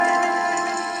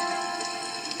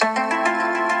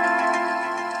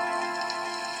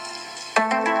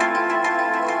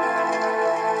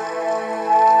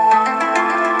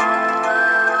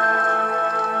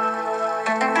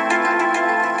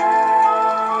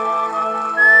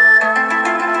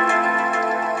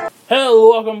Hello,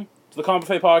 welcome to the Comic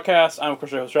Buffet Podcast. I'm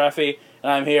Chris Host Raffi, and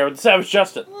I'm here with the Savage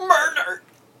Justin. Murder!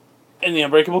 And the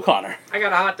Unbreakable Connor. I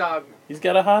got a hot dog. He's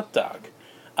got a hot dog.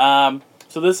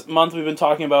 So this month we've been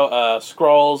talking about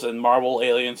Skrulls and Marvel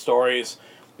Alien stories,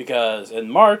 because in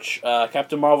March,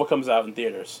 Captain Marvel comes out in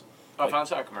theaters. I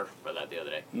found a commercial for that the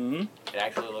other day. Mm-hmm. It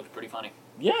actually looked pretty funny.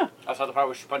 Yeah. I saw the part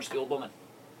where she punched the old woman.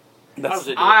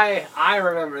 I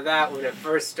remember that when it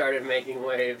first started making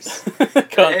waves.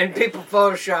 And people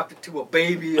photoshopped it to a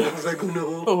baby, and I was like,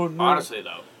 no. Oh, no. Honestly,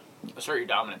 though, assert your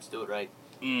dominance. Do it right.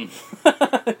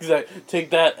 Exactly. Take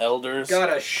that, elders.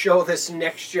 Gotta show this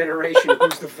next generation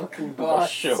who's the fucking I'll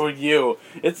boss. show you.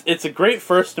 It's a great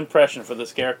first impression for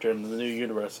this character in the new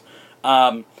universe.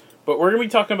 But we're going to be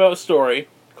talking about a story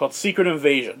called Secret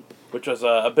Invasion, which was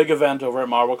a big event over at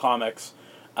Marvel Comics.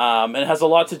 And it has a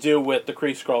lot to do with the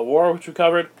Kree-Skrull War, which we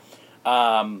covered.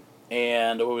 And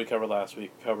what we covered last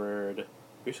week? We covered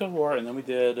Kree-Skrull War, and then we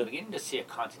did... We're beginning to see a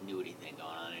continuity thing going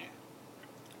on here.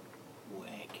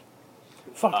 Whack.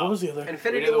 Fuck, what was the other...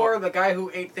 Infinity War, the guy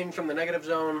who ate things from the negative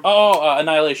zone. Oh,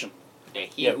 Annihilation. Yeah,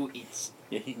 he who eats.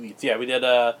 Yeah, he who eats. Yeah, we did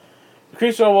the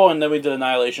Kree-Skrull War, and then we did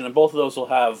Annihilation, and both of those will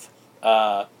have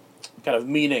kind of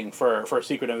meaning for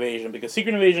Secret Invasion, because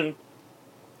Secret Invasion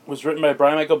was written by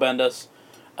Brian Michael Bendis.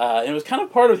 And it was kind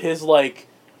of part of his,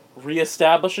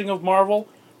 re-establishing of Marvel.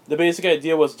 The basic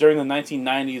idea was during the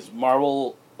 1990s,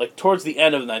 Marvel, towards the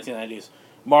end of the 1990s,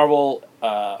 Marvel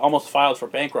almost filed for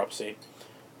bankruptcy.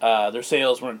 Their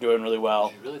sales weren't doing really well.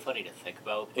 Which is really funny to think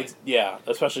about. Yeah,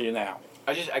 especially now.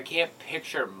 I can't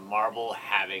picture Marvel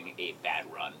having a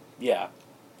bad run. Yeah.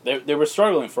 They were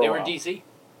struggling for a while. They were DC.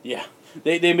 Yeah.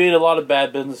 They made a lot of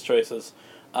bad business choices.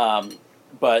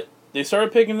 But they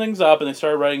started picking things up, and they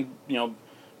started writing,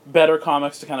 better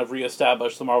comics to kind of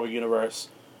reestablish the Marvel Universe,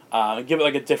 and give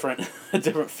it a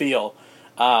different feel.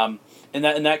 And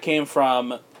that came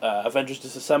from Avengers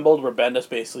Disassembled, where Bendis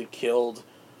basically killed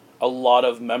a lot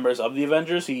of members of the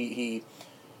Avengers. He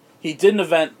did an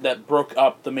event that broke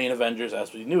up the main Avengers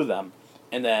as we knew them,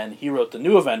 and then he wrote the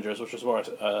New Avengers, which was more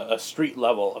a street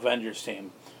level Avengers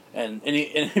team. And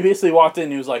he basically walked in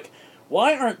and he was like,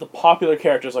 why aren't the popular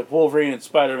characters like Wolverine and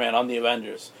Spider-Man on the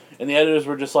Avengers? And the editors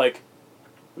were just like,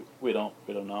 we don't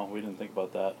know. We didn't think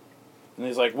about that. And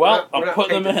he's like, well, I'm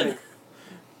putting them in.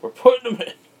 We're putting them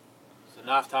in. It's an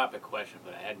off-topic question,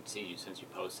 but I hadn't seen you since you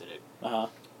posted it. Uh-huh.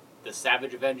 The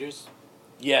Savage Avengers?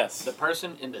 Yes. The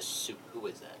person in the suit, who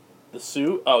is that? The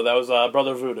suit? Oh, that was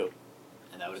Brother Voodoo.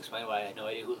 And that would explain why I had no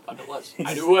idea who the fuck it was.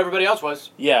 I knew who everybody else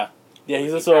was. Yeah. Yeah,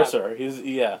 he's a sorcerer. He's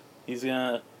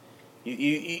gonna...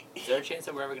 Is there a chance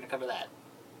that we're ever going to cover that?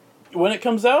 When it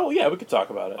comes out, yeah, we could talk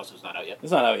about it. Also, it's not out yet.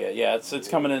 It's not out yet. Yeah, it's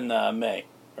coming in May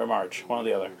or March, one or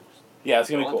the other. Yeah, it's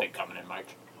gonna be cool. Thing coming in March.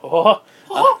 Oh.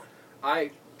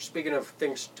 Speaking of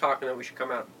things talking that we should come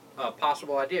out, a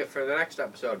possible idea for the next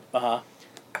episode. Uh-huh.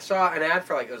 I saw an ad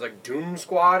for it was Doom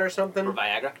Squad or something. For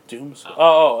Viagra? Doom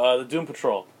Squad. The Doom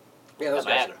Patrol. Yeah, those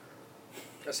guys.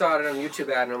 Viagra. I saw it on a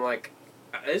YouTube ad and I'm like,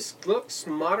 this looks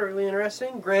moderately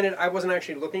interesting. Granted, I wasn't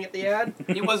actually looking at the ad.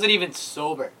 He wasn't even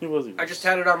sober. He wasn't. I just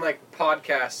had it on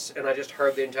podcasts and I just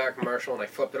heard the entire commercial and I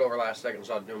flipped it over last second and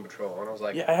saw Doom Patrol and I was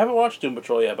like, yeah, I haven't watched Doom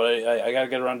Patrol yet, but I gotta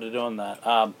get around to doing that.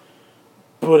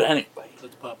 But anyway,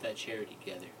 let's pop that cherry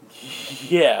together.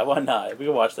 Yeah, why not? We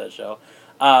can watch that show.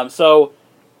 So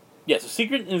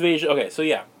Secret Invasion. Okay, so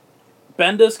yeah,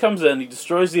 Bendis comes in, he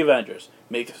destroys the Avengers,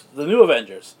 makes the New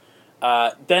Avengers.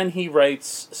 Then he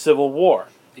writes Civil War.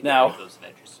 Now,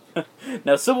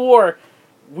 now Civil War,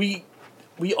 we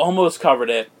almost covered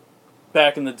it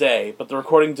back in the day, but the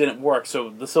recording didn't work, so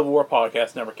the Civil War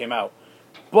podcast never came out.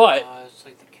 But it's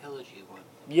like the Trilogy one.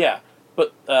 Yeah,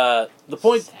 but the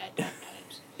point. Sad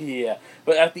times. Yeah,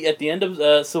 but at the end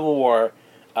of Civil War,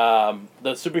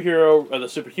 the superhero or the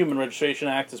Superhuman Registration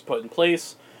Act is put in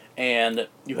place, and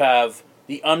you have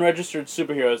the unregistered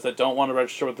superheroes that don't want to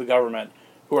register with the government,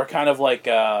 who are kind of like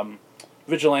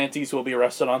vigilantes who will be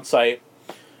arrested on sight.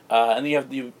 And you have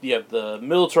the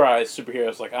militarized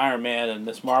superheroes like Iron Man and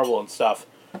Miss Marvel and stuff,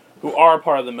 who are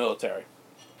part of the military.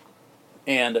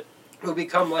 And who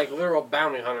become literal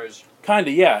bounty hunters.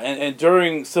 Kinda, yeah. And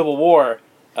during Civil War,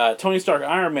 Tony Stark,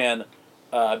 Iron Man,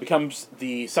 becomes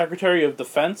the Secretary of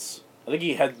Defense. I think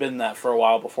he had been that for a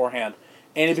while beforehand.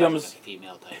 And he becomes like a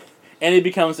female title. And he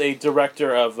becomes a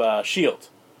director of S.H.I.E.L.D.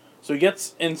 So he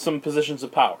gets in some positions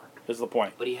of power, is the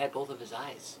point. But he had both of his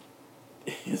eyes.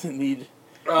 He doesn't need...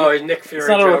 Oh, his Nick Fury It's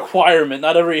not joke. a requirement.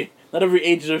 Not every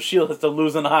agent of S.H.I.E.L.D. has to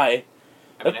lose an eye.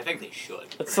 I think they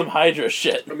should. That's some Hydra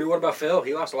shit. I mean, what about Phil?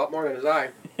 He lost a lot more than his eye.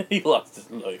 He lost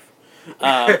his life.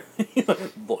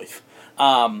 Life.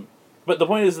 But the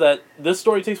point is that this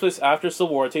story takes place after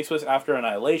Civil War. It takes place after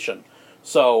Annihilation.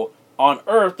 So on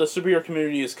Earth, the superhero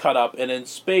community is cut up, and in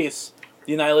space,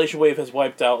 the Annihilation Wave has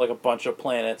wiped out like a bunch of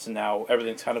planets, and now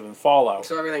everything's kind of in fallout.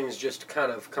 So everything's just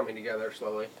kind of coming together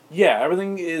slowly. Yeah,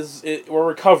 everything is. We're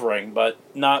recovering, but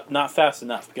not fast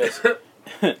enough because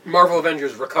Marvel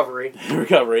Avengers recovery.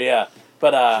 recovery, yeah.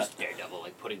 But Just Daredevil,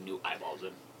 like putting new eyeballs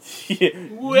in.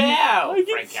 Wow!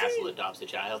 Frank Castle adopts a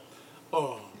child.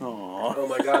 Oh. Aww. Oh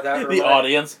my god, that the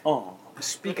audience. Oh.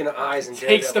 Speaking of eyes and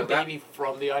Takes Daredevil, the baby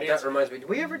from the audience. that reminds me. Did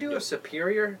we ever do a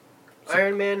Superior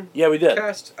Iron Man Yeah, we did.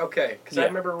 cast? Okay, because I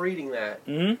remember reading that.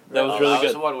 Mm-hmm. That was that really was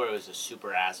good. the one where it was a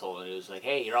super asshole, and it was like,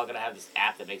 hey, you're all going to have this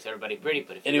app that makes everybody pretty,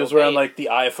 but if And you he was don't wearing pay- like the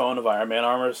iPhone of Iron Man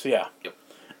armors. Yeah. Yep.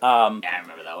 Yeah, I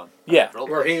remember that one. Yeah.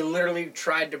 Where he literally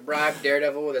tried to bribe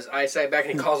Daredevil with his eyesight back,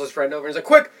 and he calls his friend over, and he's like,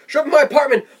 quick, show up in my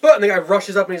apartment! But and the guy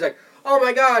rushes up, and he's like, oh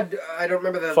my god, I don't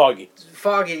remember the... Foggy.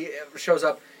 Foggy shows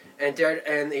up, and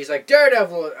he's like,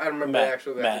 Daredevil, I don't remember the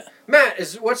actual guy. Matt,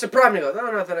 what's the problem? He goes,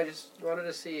 oh, nothing, I just wanted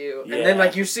to see you. Yeah. And then,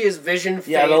 like, you see his vision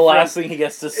fade. Yeah, the last thing he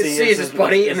gets to see is his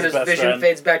buddy, and then his best vision friend.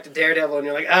 fades back to Daredevil, and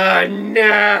you're like, oh,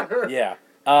 no! Yeah.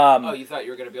 Oh, you thought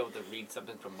you were going to be able to read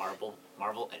something from Marvel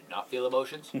and not feel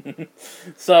emotions?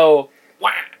 So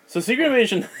Wah! Secret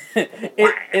Invasion,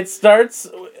 it starts.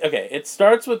 Okay, it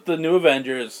starts with the New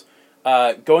Avengers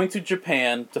going to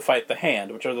Japan to fight the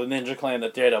Hand, which are the ninja clan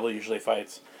that Daredevil usually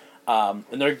fights. And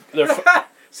they're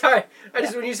Sorry,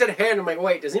 when you said hand, I'm like,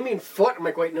 wait, does he mean foot? I'm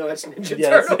like, wait, no, that's Ninja yeah,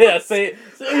 Turtles. say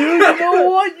you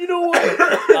know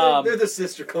what. They're the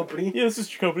sister company. Yeah,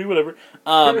 sister company, whatever.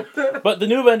 But the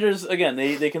New Avengers, again,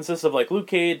 they consist of like Luke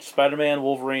Cage, Spider-Man,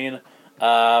 Wolverine,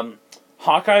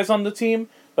 Hawkeye's on the team,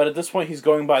 but at this point he's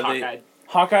going by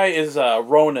Hawkeye is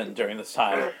Ronin during this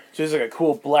time, so he's like a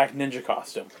cool black ninja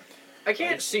costume. I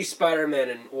can't see Spider-Man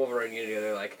and Wolverine getting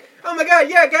together like, oh my god,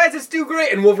 yeah, guys, let's do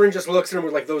great. And Wolverine just looks at him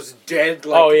with like those dead,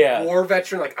 like, war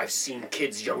veteran, like, I've seen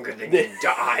kids younger than you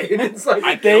die. And it's like,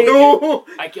 I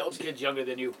killed kids younger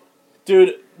than you.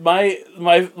 Dude, my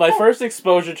first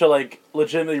exposure to like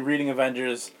legitimately reading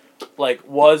Avengers, like,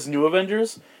 was New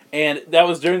Avengers, and that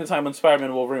was during the time when Spider-Man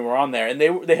and Wolverine were on there, and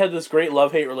they had this great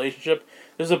love-hate relationship.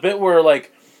 There's a bit where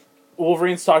like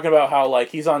Wolverine's talking about how like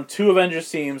he's on 2 Avengers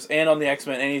teams and on the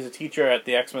X-Men, and he's a teacher at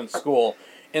the X-Men school,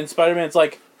 and Spider-Man's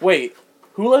like, wait,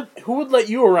 who would let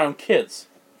you around kids?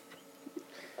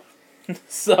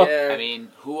 So yeah. I mean,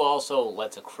 who also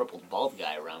lets a crippled bald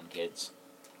guy around kids?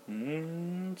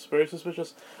 It's very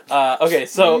suspicious. Okay,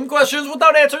 so questions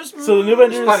without answers. So the New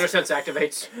Avengers, Spider sense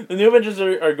activates. The New Avengers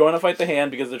are going to fight the Hand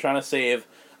because they're trying to save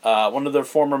one of their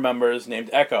former members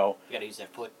named Echo. You gotta use their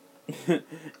foot.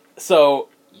 So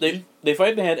they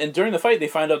fight the Hand, and during the fight they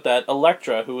find out that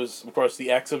Elektra, who is of course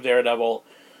the ex of Daredevil,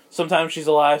 sometimes she's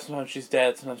alive, sometimes she's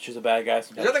dead, sometimes she's a bad guy. Is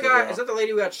that the guy? Is that the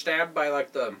lady who got stabbed by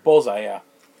like the Bullseye? Yeah.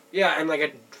 Yeah, and like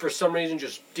it, for some reason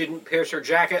just didn't pierce her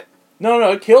jacket.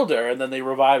 No, it killed her, and then they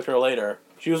revived her later.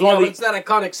 She was one of the... It's that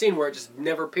iconic scene where it just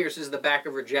never pierces the back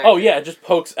of her jacket. Oh yeah, it just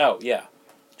pokes out. Yeah,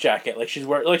 jacket. Like she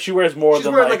wears more She's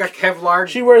than wearing like a Kevlar.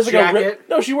 She wears like jacket.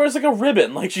 she wears like a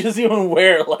ribbon. Like she doesn't even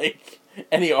wear like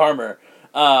any armor.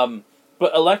 But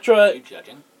Elektra... Are you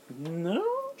judging? No.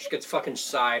 She gets fucking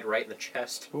side right in the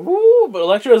chest. Ooh, but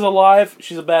Elektra is alive.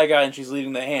 She's a bad guy, and she's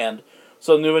leading the Hand.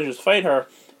 So the New Avengers fight her,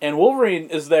 and Wolverine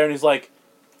is there, and he's like,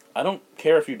 I don't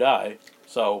care if you die,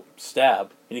 so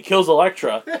stab. And he kills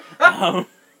Elektra. Does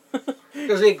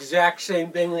the exact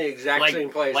same thing, the exact same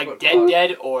place. Like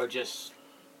dead, or just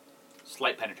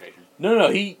slight penetration?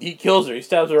 No, he kills her. He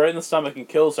stabs her right in the stomach and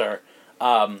kills her.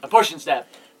 A push and stab.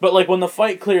 But like when the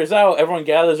fight clears out, everyone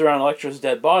gathers around Elektra's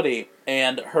dead body,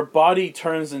 and her body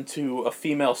turns into a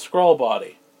female Skrull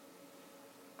body.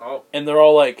 Oh. And they're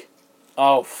all like,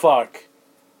 oh fuck.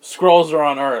 Skrulls are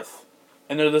on Earth.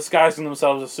 And they're disguising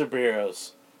themselves as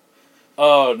superheroes.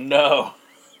 Oh no.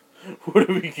 What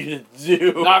are we gonna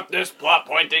do? Not this plot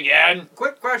point again.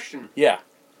 Quick question. Yeah.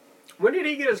 When did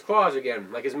he get his claws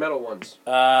again? Like his metal ones?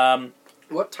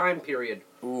 What time period?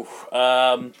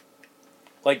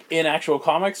 Like in actual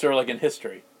comics or like in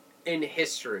history? In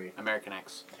history. American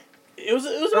X. It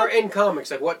was or in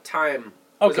comics, like what time?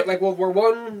 Okay. Was it like World War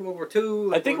One, World War Two?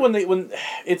 Like I think when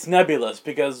it's nebulous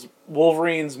because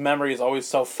Wolverine's memory is always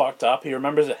so fucked up. He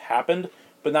remembers it happened,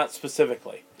 but not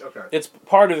specifically. Okay. It's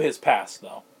part of his past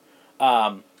though.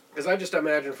 Because I just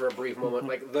imagine for a brief moment,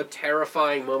 like, the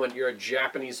terrifying moment you're a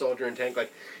Japanese soldier in tank,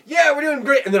 like, yeah, we're doing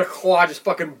great, and then a claw just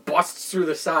fucking busts through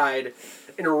the side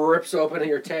and rips open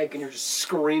your tank, and you're just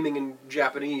screaming in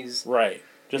Japanese. Right.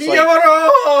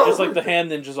 Just like the hand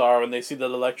ninjas are when they see that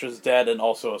Elektra's dead and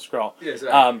also a Skrull. Yes,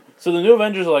 so the New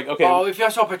Avengers are like, okay. Oh, we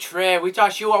feel so betrayed. We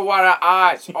thought you were one of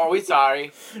us. Oh, we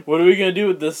sorry. What are we gonna do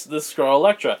with this Skrull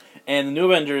Elektra? And the New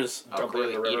Avengers are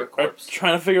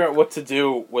trying to figure out what to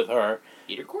do with her.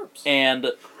 Eat her corpse.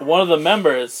 And one of the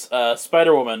members,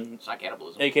 Spider-Woman, it's not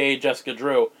cannibalism, aka Jessica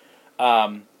Drew,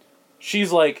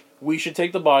 she's like, we should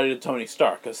take the body to Tony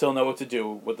Stark because he'll know what to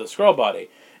do with the Skrull body.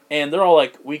 And they're all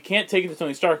like, we can't take it to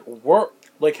Tony Stark.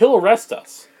 He'll arrest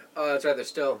us. Oh, that's right. They're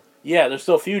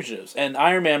still fugitives. And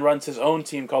Iron Man runs his own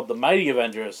team called the Mighty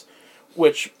Avengers,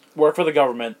 which work for the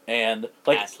government and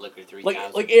like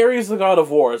Ares, the God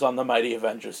of War, is on the Mighty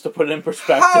Avengers. To put it in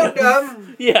perspective, how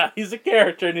dumb. Yeah, he's a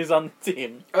character and he's on the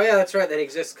team. Oh yeah, that's right. That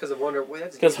exists because of Wonder Woman.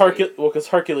 Because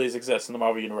Hercules exists in the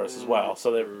Marvel Universe as well,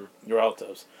 so they're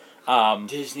relatives.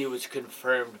 Disney was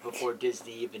confirmed before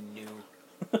Disney even knew.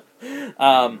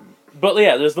 But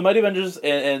yeah, there's the Mighty Avengers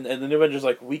and the New Avengers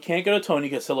like, we can't go to Tony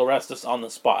because he'll arrest us on the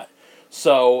spot.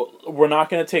 So we're not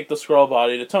going to take the Skrull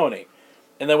body to Tony.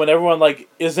 And then when everyone like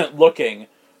isn't looking,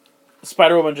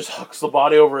 Spider-Woman just hooks the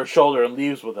body over her shoulder and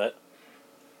leaves with it.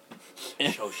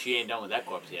 So she ain't done with that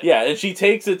corpse yet. Yeah, and she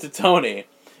takes it to Tony.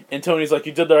 And Tony's like,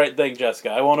 you did the right thing,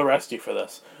 Jessica. I won't arrest you for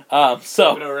this. I'm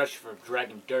going to arrest you for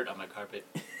dragging dirt on my carpet.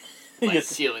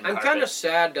 I'm kind of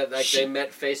sad that they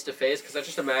met face to face because I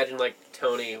just imagine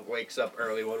Tony wakes up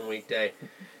early one weekday,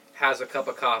 has a cup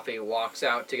of coffee, walks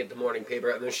out to get the morning paper,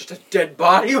 and there's just a dead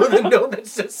body with a note that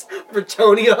says for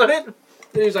Tony on it.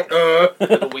 And he's like,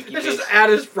 it's just at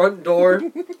his front door.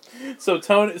 So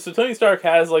Tony Stark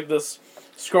has this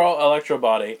Skrull Electro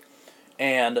body,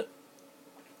 and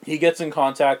he gets in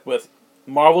contact with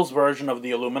Marvel's version of the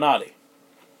Illuminati.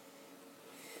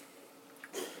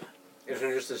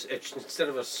 Instead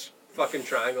of a fucking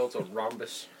triangle, it's a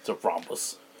rhombus. It's a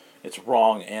rhombus. It's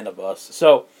wrong and a bus.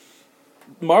 So,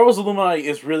 Marvel's Illuminati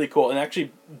is really cool, and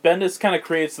actually, Bendis kind of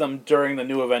creates them during the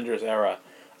New Avengers era.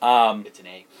 It's an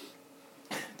A.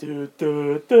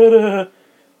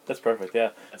 That's perfect, yeah.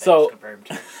 So, confirmed.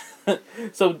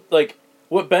 So,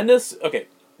 what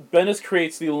Bendis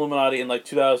creates the Illuminati in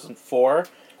 2004.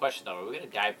 Question though, are we gonna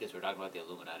die because we're talking about the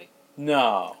Illuminati?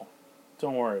 No.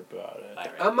 Don't worry about it.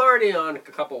 I'm already on a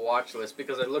couple watch lists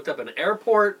because I looked up an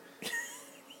airport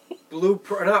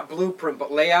not blueprint,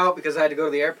 but layout because I had to go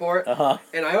to the airport. Uh-huh.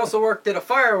 And I also worked at a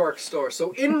fireworks store.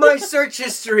 So in my search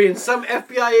history in some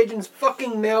FBI agent's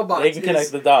fucking mailbox, they can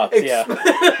connect the dots. Yeah.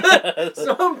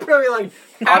 So I'm probably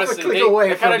half a click away.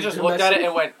 They kind of just looked at it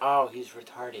and went, "Oh, he's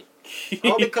retarded."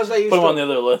 All because I used put him on the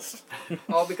other list.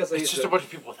 All because it's just a bunch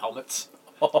of people with helmets.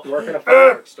 Work at a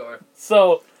fireworks store.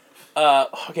 So. The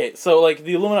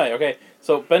Illuminati,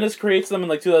 so Bendis creates them in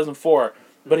 2004,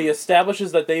 but he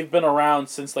establishes that they've been around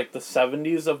since the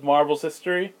 70s of Marvel's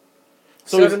history.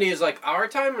 So 70s our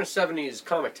time or 70s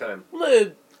comic time?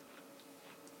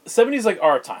 70s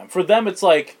our time. For them it's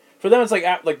the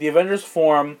Avengers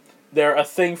form, they're a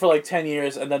thing for 10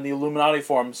 years, and then the Illuminati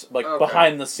forms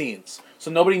behind the scenes.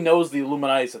 So nobody knows the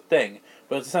Illuminati is a thing,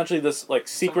 but it's essentially this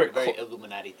secret very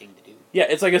Illuminati thing to do. Yeah,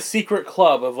 it's a secret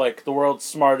club of the world's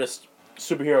smartest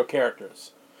superhero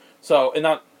characters. So, and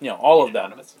not all of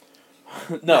them.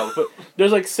 No, but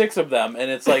there's 6 of them,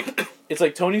 and it's it's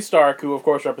Tony Stark, who of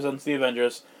course represents the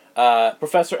Avengers,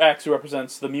 Professor X, who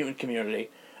represents the mutant community,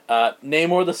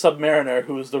 Namor the Submariner,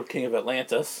 who is the king of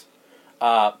Atlantis,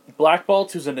 Black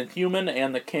Bolt, who's an Inhuman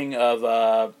and the king of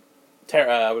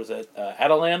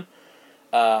Attilan.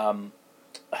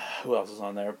 Who else is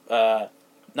on there?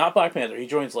 Not Black Panther. He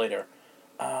joins later.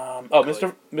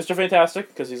 Mr. Fantastic,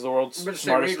 because he's the world's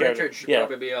smartest character. Richards should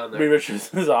probably be on there. Reed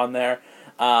Richards is on there.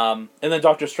 And then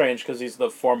Doctor Strange, because he's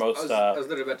the foremost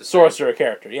sorcerer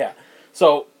character. Yeah.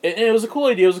 So it was a cool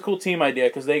idea. It was a cool team idea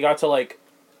because they got to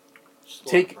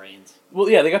take brains. Well,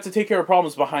 yeah, they got to take care of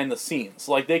problems behind the scenes.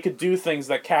 They could do things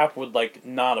that Cap would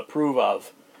not approve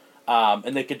of,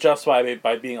 and they could justify it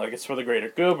by being it's for the greater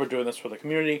good. We're doing this for the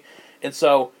community, and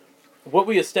so. What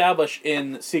we establish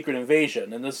in Secret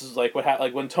Invasion, and this is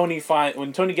when Tony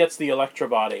gets the Elektra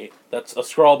body, that's a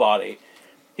Skrull body,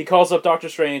 he calls up Doctor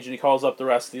Strange and he calls up the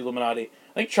rest of the Illuminati.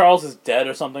 I think Charles is dead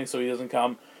or something, so he doesn't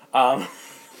come. No,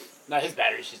 his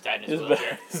battery's just died in his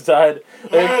wheelchair. He's died.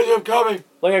 I'm coming.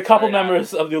 A couple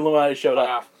members of the Illuminati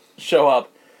show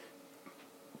up,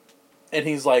 and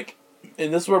he's and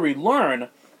this is where we learn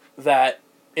that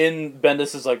in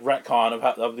Bendis' retcon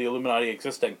of the Illuminati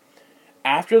existing.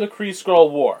 After the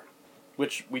Kree-Skrull War,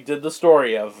 which we did the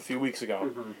story of a few weeks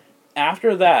ago,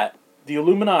 after that, the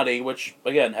Illuminati, which,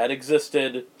 again, had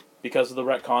existed because of the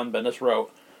retcon Bendis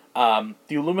wrote, the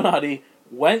Illuminati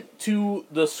went to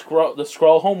the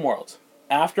Skrull homeworld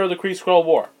after the Kree-Skrull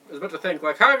War. was about to think,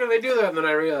 like, how can they do that? And then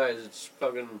I realized it's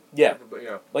fucking... Yeah.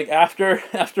 Yeah. Like, after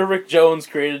Rick Jones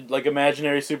created, like,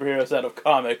 imaginary superheroes out of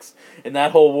comics, and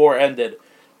that whole war ended,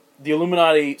 the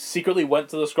Illuminati secretly went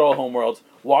to the Skrull homeworld,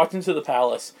 walked into the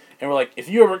palace, and were like, if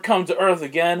you ever come to Earth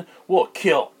again, we'll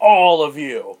kill all of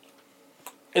you.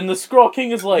 And the Skrull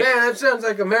King is like... Man, that sounds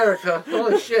like America.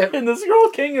 Holy shit. And the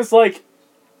Skrull King is like,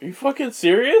 are you fucking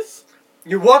serious?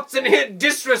 You walked in here and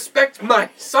disrespect my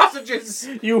sausages.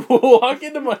 You walk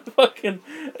into my fucking...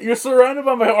 You're surrounded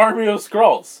by my army of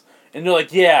Skrulls. And you're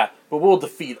like, yeah, but we'll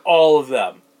defeat all of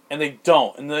them. And they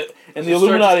don't. And the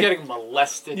Illuminati... getting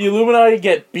molested. The Illuminati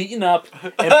get beaten up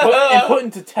and put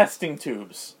into testing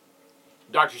tubes.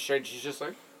 Doctor Strange is just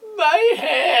like, my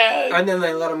hand! And then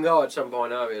they let him go at some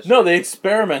point, obviously. No, they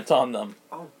experiment on them.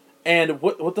 Oh. And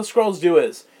what the Skrulls do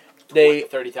is... They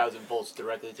 30,000 volts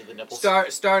directly to the nipples.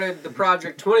 Started the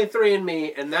project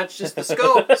 23andMe, and that's just the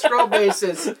Skrull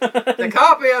basis. The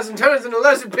copy us and turn us into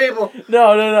lizard people.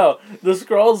 No. The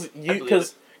Skrulls,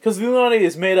 because the Illuminati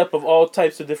is made up of all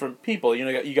types of different people. You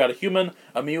know, you got a human,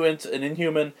 a mutant, an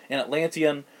Inhuman, an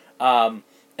Atlantean, and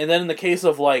then in the case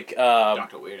of like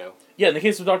Dr. Weirdo. Yeah, in the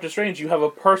case of Doctor Strange, you have a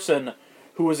person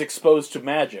who is exposed to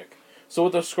magic. So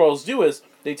what the Skrulls do is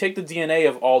they take the DNA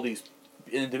of all these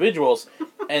individuals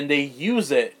and they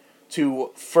use it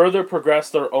to further progress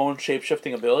their own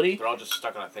shape-shifting ability. They're all just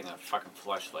stuck on a thing of fucking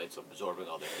fleshlights absorbing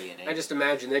all their DNA. I just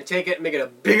imagine they take it and make it a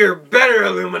bigger, better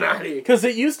Illuminati. Because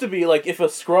it used to be like if a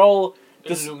Skrull...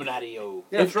 Illuminati-o.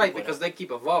 Yeah, that's right, because they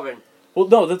keep evolving. Well,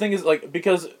 no, the thing is, like,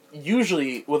 because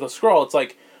usually with a Skrull, it's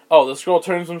like, oh, the Skrull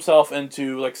turns himself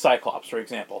into, like, Cyclops, for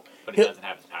example. But he doesn't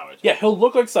have his powers. Yeah, he'll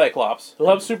look like Cyclops. He'll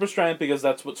have super strength because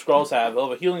that's what Skrulls have. He'll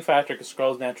have a healing factor because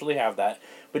Skrulls naturally have that.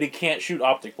 But he can't shoot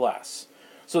optic blasts.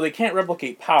 So they can't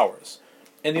replicate powers.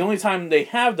 And the only time they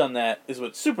have done that is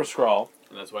with Super Skrull.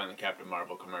 And that's why in the Captain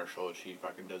Marvel commercial, she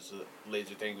fucking does the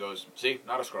laser thing and goes, see,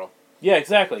 not a Skrull. Yeah,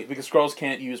 exactly, because Skrulls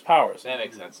can't use powers. That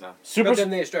makes sense now. But then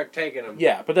they start taking them.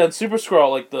 Yeah, but then Super Skrull,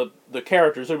 like the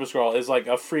character Super Skrull, is like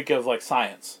a freak of like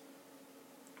science.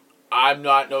 I'm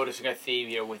not noticing a theme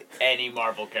here with any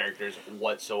Marvel characters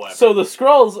whatsoever. So the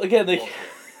Skrulls, again,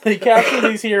 they capture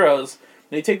these heroes,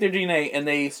 they take their DNA, and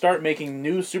they start making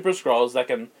new Super Skrulls that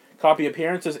can copy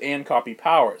appearances and copy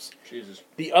powers. Jesus.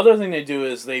 The other thing they do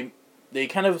is they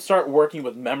kind of start working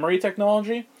with memory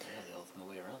technology.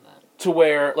 To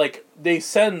where, like, they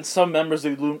send some members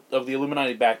of the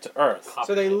Illuminati back to Earth.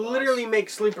 So they literally make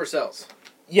sleeper cells.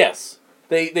 Yes.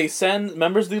 They send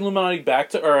members of the Illuminati back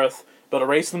to Earth, but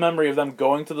erase the memory of them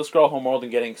going to the Skrull homeworld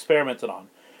and getting experimented on.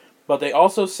 But they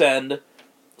also send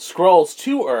Skrulls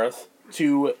to Earth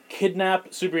to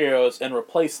kidnap superheroes and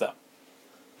replace them.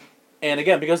 And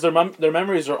again, because their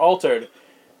memories are altered,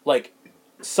 like,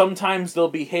 sometimes they'll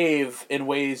behave in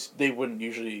ways they wouldn't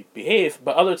usually behave,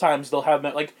 but other times they'll have...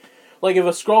 Like, if a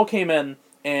Skrull came in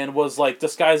and was, like,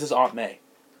 disguised as Aunt May,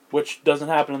 which doesn't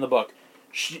happen in the book,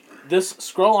 this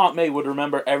Skrull Aunt May would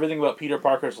remember everything about Peter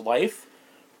Parker's life,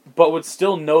 but would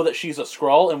still know that she's a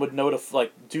Skrull and would know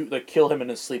to, kill him in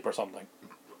his sleep or something.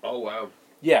 Oh, wow.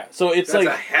 Yeah, so it's That's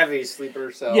a heavy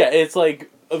sleeper cell. Yeah, it's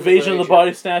like Invasion of the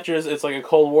Body Snatchers, it's like a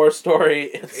Cold War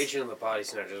story. Invasion of the Body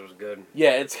Snatchers was good.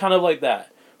 Yeah, it's kind of like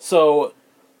that. So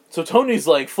Tony's,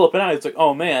 like, flipping out. It's like,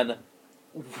 oh, man...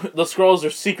 The Skrulls are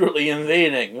secretly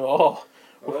invading. Oh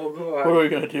God. What are we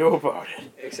going to do about it?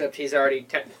 Except he's already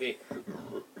technically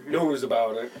knows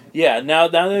about it. Yeah, now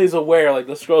that he's aware, like,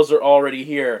 the Skrulls are already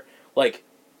here, like,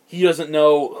 he doesn't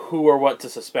know who or what to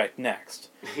suspect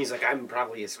next. He's like, I'm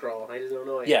probably a Skrull. I just don't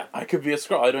know. Yeah, I could be a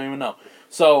Skrull. I don't even know.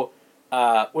 So,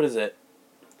 what is it?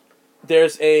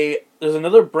 There's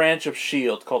another branch of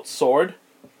S.H.I.E.L.D. called SWORD.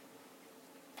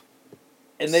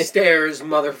 And they stairs,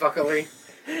 motherfuckerly.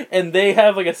 And they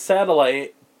have, like, a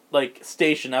satellite, like,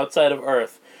 station outside of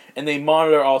Earth, and they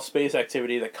monitor all space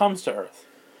activity that comes to Earth.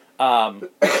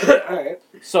 Alright.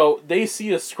 So they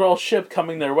see a Skrull ship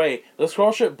coming their way. The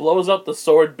Skrull ship blows up the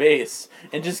SWORD base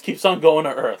and just keeps on going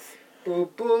to Earth.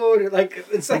 Boo boo! Like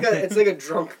it's like a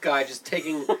drunk guy just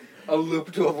taking a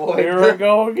loop to avoid. Here we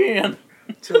go again.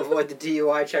 To avoid the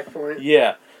DUI checkpoint.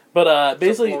 Yeah, but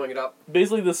basically, blowing it up.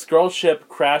 Basically, the Skrull ship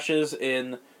crashes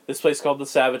in this place called the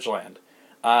Savage Land.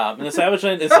 And the Savage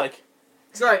Land is like...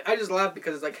 Sorry, I just laughed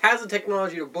because it's like, has the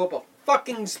technology to blow up a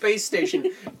fucking space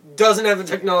station, doesn't have the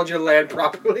technology to land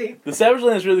properly. The Savage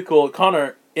Land is really cool.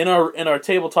 Connor, in our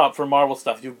tabletop for Marvel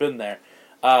stuff, you've been there.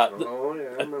 I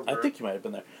remember. I think you might have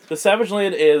been there. The Savage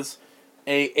Land is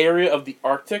a area of the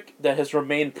Arctic that has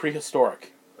remained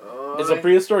prehistoric. It's a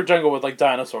prehistoric jungle with, like,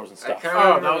 dinosaurs and stuff.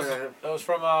 That was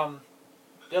from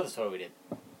the other story we did.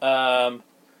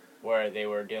 Where they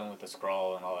were dealing with the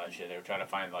Skrull and all that shit. They were trying to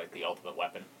find, like, the ultimate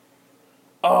weapon.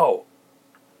 Oh.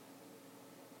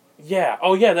 Yeah.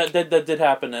 Oh, yeah. That did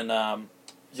happen in the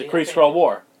Kree-Skrull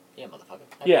War. Yeah, motherfucker.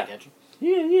 Yeah.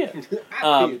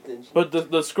 But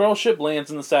the Skrull ship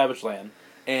lands in the Savage Land,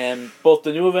 and both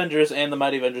the New Avengers and the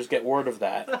Mighty Avengers get word of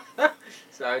that.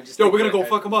 So I just we're gonna go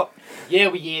fuck them up. Yeah,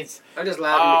 we is. I'm just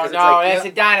laughing because it's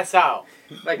a dinosaur.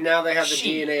 Like now they have the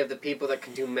DNA of the people that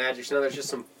can do magic. So now there's just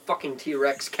some fucking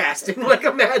T-Rex casting like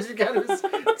a magic out of his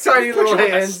tiny little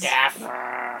hands. Staff.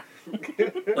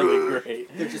 That'd be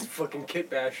great. They're just fucking kit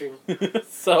bashing.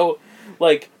 So,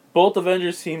 like, both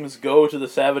Avengers teams go to the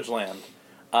Savage Land.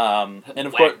 And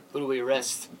of course, who do we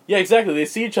arrest? Yeah, exactly. They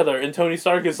see each other, and Tony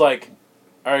Stark is like,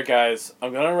 "All right, guys,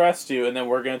 I'm gonna arrest you, and then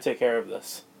we're gonna take care of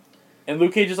this." And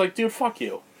Luke Cage is like, "Dude, fuck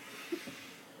you."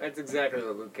 That's exactly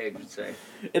what Luke Cage would say.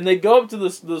 And they go up to the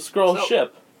Skrull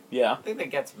ship. Yeah. The thing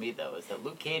that gets me though is that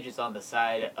Luke Cage is on the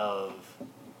side of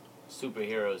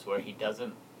superheroes where he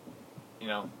doesn't,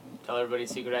 tell everybody's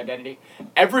secret identity.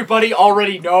 Everybody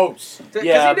already knows. Because he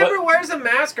never wears a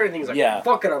mask or anything. He's like,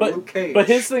 fuck it, I'm Luke Cage. But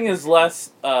his thing is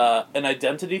less an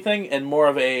identity thing and more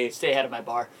of a... Stay ahead of my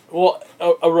bar. Well,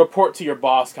 a report to your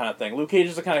boss kind of thing. Luke Cage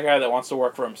is the kind of guy that wants to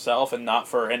work for himself and not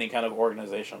for any kind of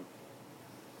organization.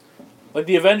 Like,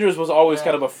 the Avengers was always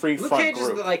kind of a free front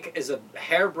group. Luke Cage is a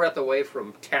hairbreadth away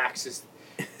from taxes.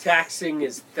 Taxing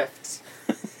is theft.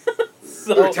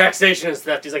 Or taxation is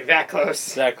theft. He's like, that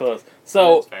close. That close.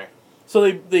 So, that's fair. So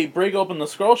they break open the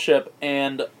Skrull ship,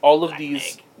 and all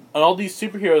these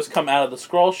superheroes come out of the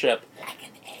Skrull ship,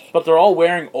 but they're all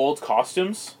wearing old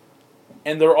costumes,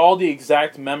 and they're all the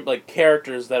exact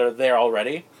characters that are there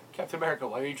already. Captain America,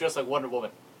 why are you dressed like Wonder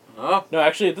Woman? Huh? No,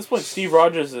 actually, at this point, Steve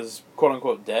Rogers is quote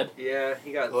unquote dead. Yeah,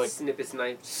 he got snippets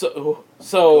knifed.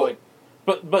 So,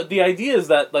 but the idea is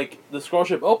that the Skrull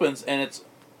ship opens, and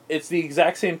it's the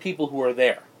exact same people who are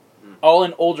there, all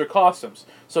in older costumes.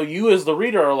 So you as the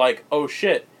reader are like, oh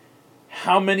shit,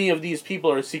 how many of these people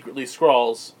are secretly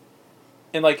Skrulls?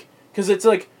 And because it's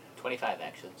 25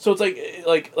 actually. So it's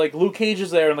like Luke Cage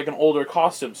is there in an older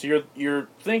costume. So you're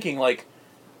thinking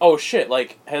oh shit,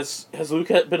 has Luke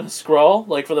been a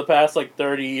Skrull for the past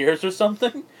 30 years or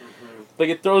something? Mm-hmm.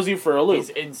 It throws you for a loop. He's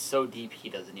in so deep he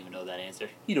doesn't even know that answer.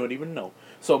 He don't even know.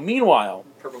 So meanwhile,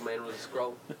 Purple Man was a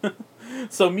Skrull.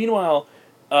 So meanwhile,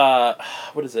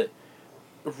 what is it?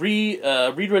 Reed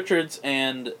Richards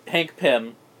and Hank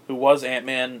Pym, who was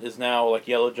Ant-Man, is now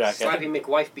Yellow Jacket. Slappy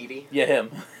McWife beaty. Yeah,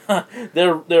 him.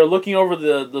 They're looking over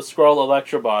the Skrull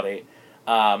Elektra body,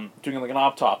 doing an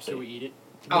autopsy. Should we eat it?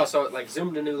 Oh, so it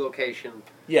zoomed a new location.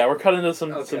 Yeah, we're cutting into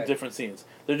some different scenes.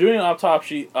 They're doing an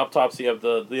autopsy of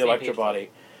the Elektra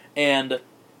body, and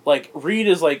Reed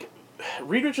is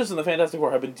Reed Richards and the Fantastic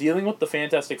Four have been dealing with the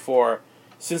Fantastic Four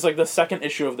since the second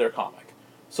issue of their comic.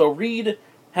 So Reed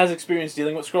has experience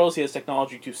dealing with Skrulls. He has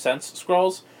technology to sense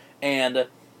Skrulls, and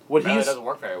what it doesn't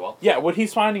work very well. Yeah, what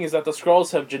he's finding is that the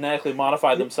Skrulls have genetically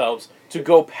modified themselves to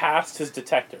go past his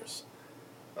detectors.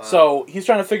 So he's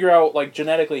trying to figure out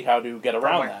genetically how to get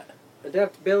around that.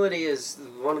 Adaptability is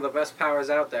one of the best powers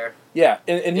out there. Yeah,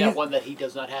 and one that he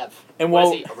does not have. And what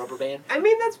is he, a rubber band? I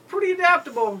mean, that's pretty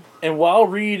adaptable. And while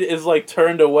Reed is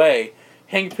turned away,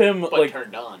 Hank Pym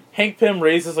turned on. Hank Pym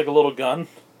raises a little gun,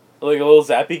 a little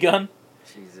zappy gun.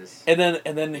 Jesus. And then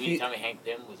Can you tell me Hank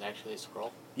Pym was actually a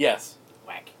Skrull? Yes.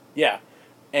 Whack. Yeah.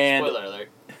 And spoiler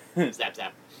alert. Zap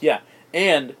zap. Yeah,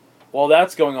 and while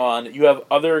that's going on, you have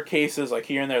other cases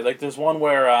here and there. There's one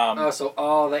where so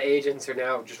all the agents are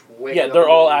now just waking up. Yeah, they're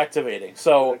all activating.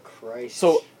 So Christ.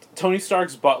 So Tony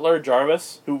Stark's butler,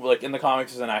 Jarvis, who in the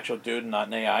comics is an actual dude and not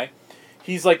an AI,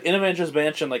 he's in Avengers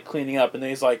Mansion cleaning up, and then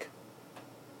he's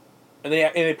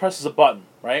and he presses a button,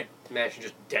 right? Mansion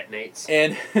just detonates.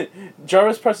 And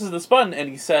Jarvis presses this button, and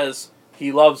he says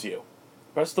he loves you.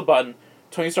 Press the button.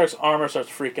 Tony Stark's armor starts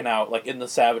freaking out, in the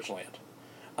Savage Land.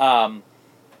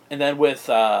 And then with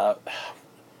I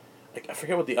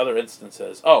forget what the other instance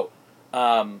is. Oh,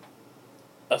 a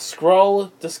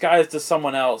Skrull disguised as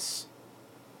someone else.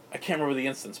 I can't remember the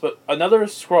instance, but another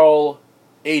Skrull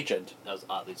agent. That was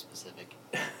oddly specific.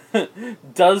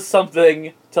 Does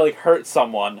something to hurt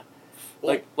someone,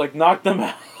 knock them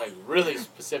out. Really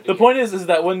specific. The point is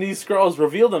that when these Skrulls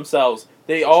reveal themselves,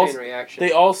 they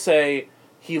all say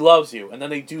he loves you, and then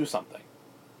they do something,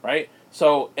 right?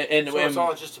 So it's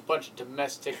all just a bunch of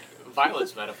domestic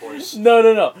violence metaphors.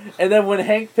 No. And then when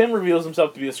Hank Pym reveals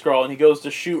himself to be a Skrull and he goes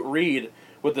to shoot Reed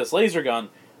with this laser gun,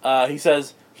 he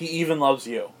says he even loves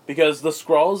you. Because the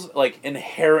Skrulls,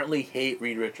 inherently hate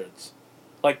Reed Richards.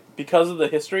 Because of the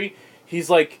history,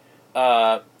 he's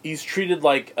he's treated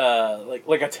like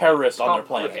a terrorist on their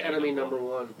planet. Enemy number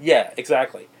one. Yeah,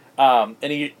 exactly. And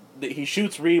he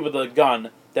shoots Reed with a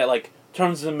gun that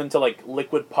turns him into like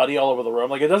liquid putty all over the room.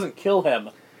 Like it doesn't kill him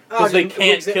because they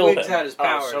can't kill him. Out his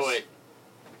powers.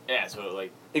 So it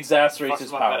like exacerbates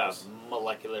his powers at a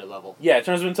molecular level. Yeah, it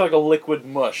turns him into like a liquid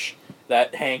mush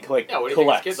that Hank where do you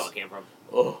collects. think his kids all came from?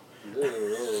 Oh,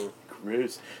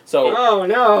 gross. So oh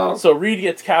no. So Reed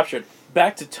gets captured.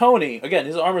 Back to Tony again.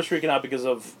 His armor's freaking out because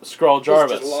of Skrull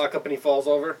Jarvis. Just lock up and he falls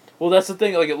over. Well, that's the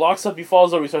thing. Like it locks up, he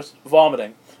falls over, he starts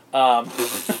vomiting. God!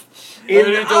 In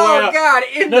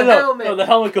the helmet. No, the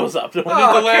helmet goes up. The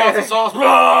layoff the sauce.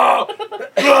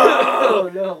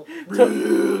 Oh no!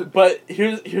 But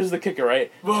here's the kicker, right?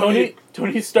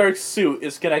 Tony Stark's suit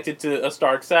is connected to a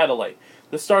Stark satellite.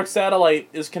 The Stark satellite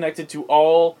is connected to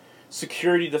all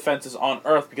security defenses on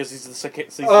Earth because he's the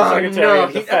Secretary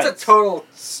of Defense. That's a total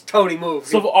Tony move.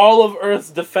 So all of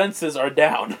Earth's defenses are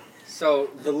down. So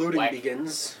the looting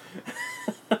begins.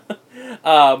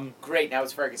 Great, now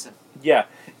it's Ferguson. Yeah,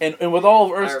 and with all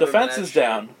of Earth's defenses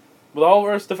down, the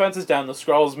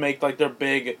Skrulls make like their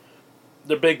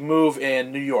big move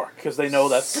in New York because they know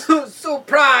that's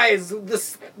surprise.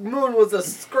 The moon was a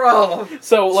Skrull.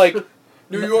 So like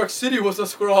New York City was a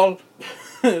Skrull.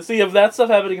 So you have that stuff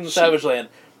happening in the Savage Land.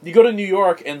 You go to New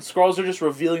York and Skrulls are just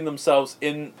revealing themselves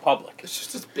in public. It's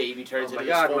just this baby turns into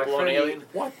a full-blown alien.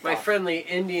 My friendly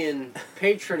Indian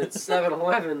patron at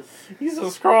 7-Eleven. He's a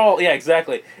Skrull. Yeah,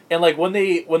 exactly. And like when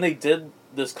they did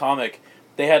this comic,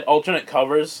 they had alternate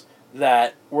covers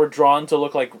that were drawn to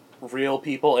look like real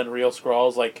people and real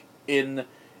Skrulls, like in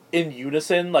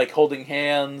unison, like holding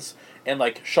hands and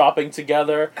like shopping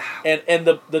together. And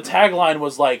the tagline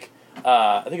was like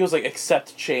I think it was like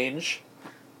accept change.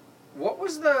 What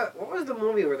was the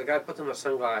movie where the guy puts on the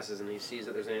sunglasses and he sees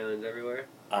that there's aliens everywhere?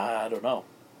 I don't know.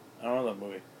 I don't know that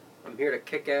movie. I'm here to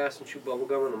kick ass and shoot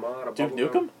bubblegum in the mod. Duke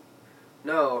Nukem?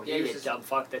 No. Yeah, you dumb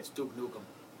fuck. That's Duke Nukem.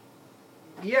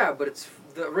 Yeah, but it's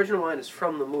the original line is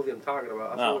from the movie I'm talking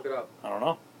about. I'll look it up. I don't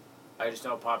know. I just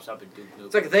know it pops up in Duke Nukem.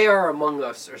 It's like They Are Among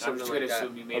Us or something like that. I'm just going to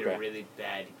assume you made a really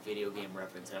bad video game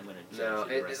reference and I'm going to judge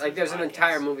you. It's like there's an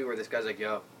entire movie where this guy's like,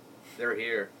 yo, they're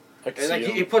here. And like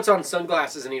he puts on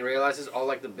sunglasses and he realizes all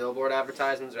like the billboard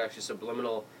advertisements are actually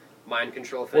subliminal mind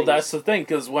control things. Well, that's the thing,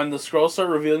 because when the Skrulls start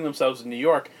revealing themselves in New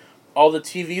York, all the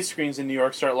TV screens in New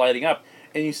York start lighting up,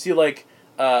 and you see like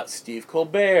Steve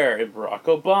Colbert and Barack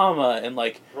Obama and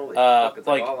like Oprah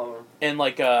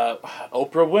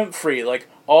Winfrey, like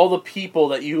all the people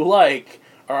that you like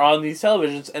are on these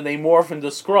televisions, and they morph into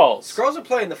Skrulls. Skrulls are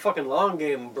playing the fucking long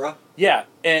game, bruh. Yeah,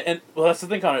 and well, that's the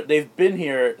thing, Connor. They've been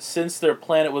here since their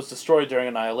planet was destroyed during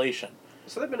Annihilation.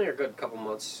 So they've been here a good couple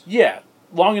months. Yeah,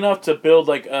 long enough to build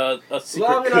like a secret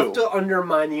long coup. Enough to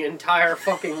undermine the entire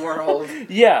fucking world.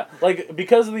 Yeah, like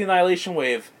because of the Annihilation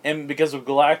Wave and because of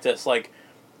Galactus, like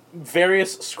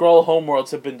various Skrull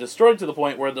homeworlds have been destroyed to the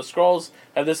point where the Skrulls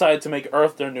have decided to make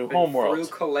Earth their new homeworld. Through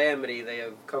calamity, they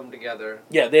have come together.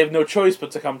 Yeah, they have no choice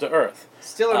but to come to Earth.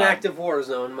 Still an active war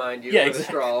zone, mind you. Yeah, for the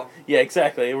Skrull. Yeah,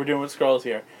 exactly. We're doing with Skrulls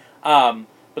here, but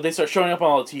they start showing up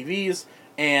on all the TVs,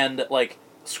 and like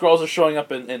Skrulls are showing up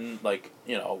in like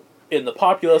in the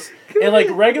populace, and like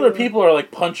regular people are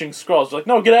like punching Skrulls. They're like,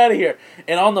 no, get out of here!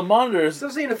 And on the monitors, some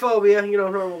xenophobia,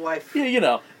 normal life.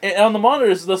 Yeah, and on the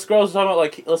monitors, the Skrulls are talking about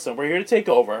like, listen, we're here to take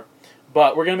over,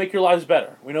 but we're gonna make your lives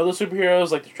better. We know the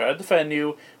superheroes like to try to defend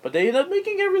you, but they end up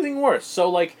making everything worse. So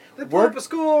like, they blew up a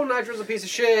school. Nitro's a piece of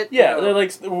shit. Yeah, they're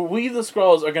like, we the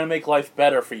Skrulls are gonna make life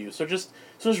better for you. So just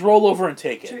roll over and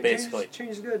take it, basically. Change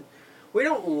is good. We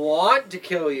don't want to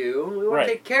kill you. We want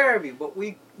to take care of you, but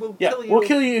we will kill you. We'll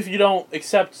kill you if you don't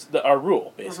accept our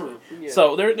rule, basically. Mm-hmm. Yeah.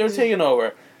 So they're taking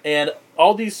over, and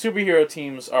all these superhero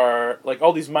teams are like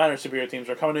all these minor superhero teams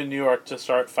are coming to New York to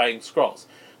start fighting Skrulls.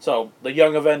 So the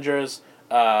Young Avengers,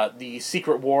 the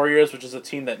Secret Warriors, which is a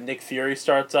team that Nick Fury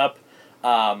starts up.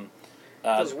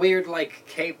 Those weird like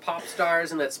K-pop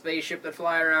stars in that spaceship that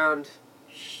fly around.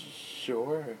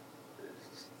 Sure.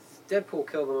 Deadpool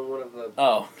killed them in one of the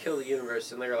Kill the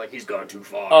Universe, and they were like, he's gone too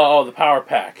far. Oh, the Power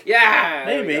Pack. Yeah!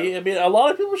 Maybe. I mean, a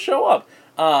lot of people show up.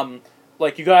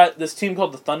 Like, you got this team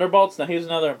called the Thunderbolts. Now, here's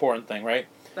another important thing, right?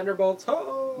 Thunderbolts,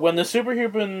 oh! When the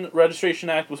Superhuman Registration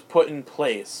Act was put in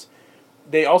place,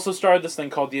 they also started this thing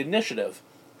called the Initiative.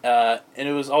 And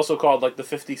it was also called, like, the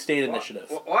 50-State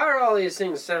Initiative. Why are all these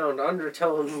things sound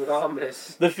undertones and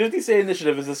ominous? The 50-State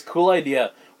Initiative is this cool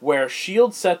idea where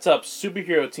S.H.I.E.L.D. sets up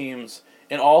superhero teams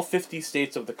in all 50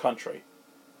 states of the country.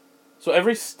 So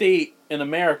every state in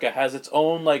America has its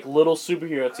own like little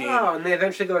superhero team. Oh, and they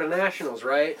eventually go to nationals,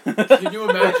 right? Can you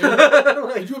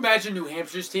imagine? Could you imagine New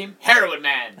Hampshire's team? Heroin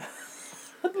Man.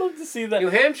 I'd love to see that. New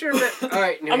Hampshire. All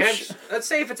right, New Hampshire. Let's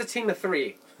say if it's a team of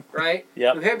 3, right?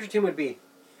 Yeah. New Hampshire team would be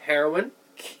heroin,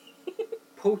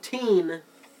 poutine,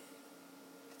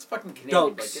 fucking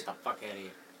Canadian, but get the fuck out of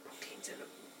here. Poutine's in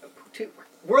a poutine.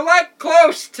 We're like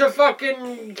close to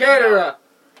fucking Canada.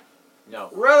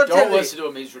 No. Relatively. Don't listen to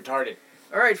him. He's retarded.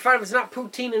 All right, fine. If it's not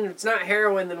poutine and it's not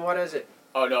heroin, then what is it?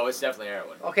 Oh no, it's definitely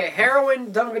heroin. Okay,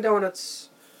 heroin, Dunkin' Donuts,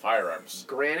 Firearms.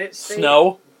 Granite State,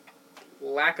 Snow.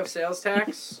 lack of sales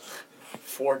tax.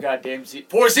 4 goddamn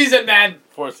seasons. 4 seasons, man.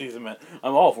 4 seasons, man.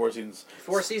 I'm all 4 seasons.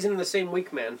 4 seasons in the same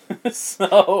week, man.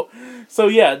 so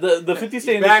yeah, the 50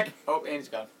 state back. Oh, and he's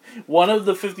gone. One of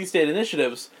the 50 state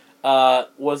initiatives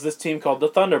was this team called the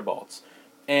Thunderbolts,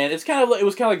 and it was kind of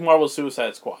like Marvel's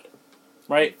Suicide Squad,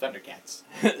 right? Thundercats.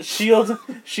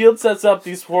 Shield sets up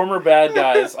these former bad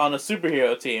guys on a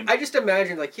superhero team. I just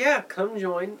imagine, like, yeah, come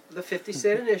join the 50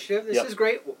 State Initiative. This is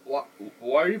great. Why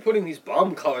are you putting these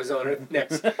bomb collars on it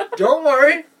next? Don't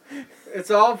worry.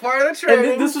 It's all part of the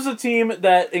training. And this was a team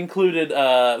that included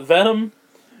Venom.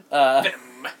 Okay,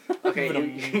 Venom.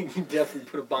 you definitely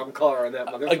put a bomb collar on that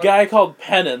motherfucker. A guy called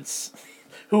Penance,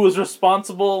 who was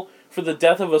responsible for the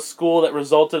death of a school that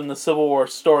resulted in the Civil War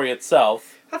story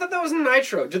itself. I thought that was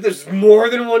Nitro. Did there's more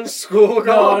than one school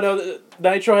go? No.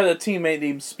 Nitro had a teammate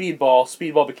named Speedball.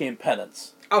 Speedball became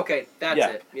Penance. Okay, that's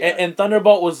it. Yeah. And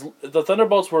the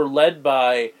Thunderbolts were led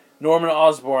by Norman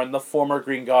Osborn, the former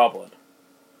Green Goblin.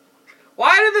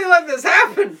 Why did they let this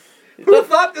happen? Who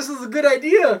thought this was a good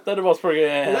idea? Thunderbolts pretty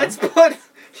good. Let's put.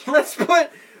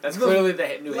 That's clearly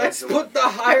the new Let's put the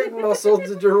hired muscle,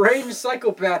 the deranged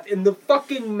psychopath, in the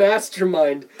fucking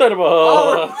mastermind.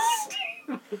 Thunderbolts.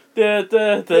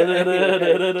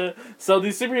 So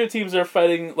these superhero teams are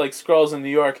fighting like Skrulls in New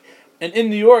York, and in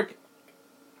New York,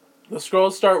 the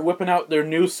Skrulls start whipping out their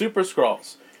new Super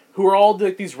Skrulls, who are all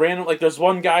like these random. Like there's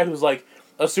one guy who's like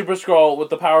a Super Skrull with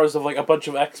the powers of like a bunch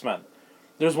of X-Men.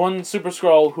 There's one Super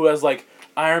Skrull who has like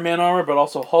Iron Man armor but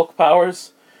also Hulk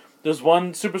powers. There's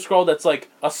one Super Skrull that's like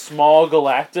a small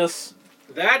Galactus.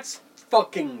 That's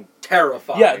fucking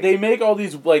terrifying. Yeah, they make all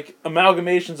these like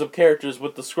amalgamations of characters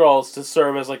with the Skrulls to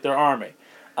serve as like their army.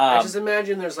 I just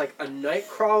imagine there's like a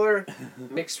Nightcrawler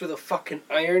mixed with a fucking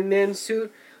Iron Man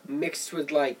suit, mixed with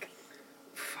like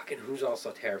fucking who's also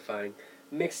terrifying,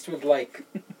 mixed with like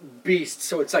Beast.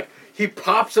 So it's like he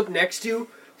pops up next to you,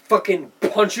 fucking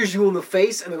punches you in the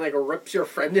face, and then like rips your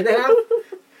friend in half.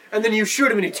 And then you shoot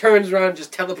him and he turns around and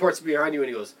just teleports behind you and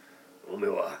he goes,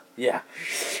 Omiwa. Yeah.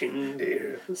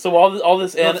 Shindir. So all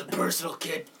this personal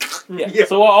kid. Yeah.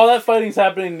 So while all that fighting's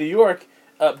happening in New York,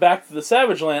 back to the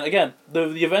Savage Land again.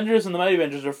 The Avengers and the Mighty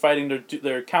Avengers are fighting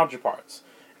their counterparts,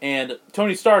 and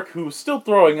Tony Stark, who's still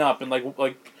throwing up and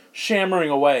like shammering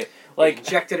away, like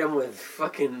injected him with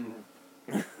fucking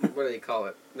what do they call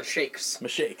it? The shakes. The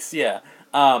shakes. Yeah.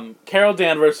 Carol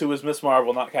Danvers, who was Miss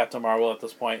Marvel, not Captain Marvel at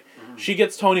this point, she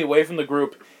gets Tony away from the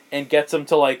group and gets him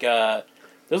to like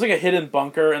there's like a hidden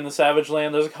bunker in the Savage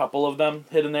Land. There's a couple of them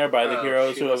hidden there by the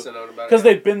heroes who have, because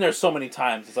they've been there so many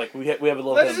times. It's like we have a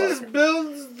little. Let's just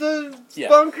build the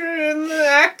bunker in the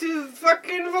active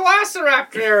fucking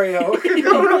Velociraptor area. What could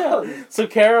go wrong? So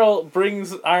Carol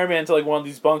brings Iron Man to like one of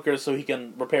these bunkers so he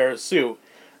can repair his suit.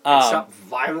 Stop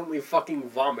violently fucking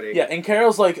vomiting. Yeah, and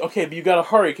Carol's like, okay, but you gotta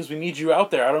hurry because we need you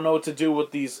out there. I don't know what to do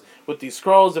with these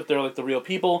Skrulls if they're like the real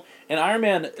people. And Iron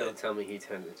Man. Don't tell me he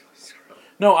turned into a Skrull.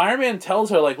 No, Iron Man tells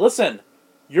her like, listen,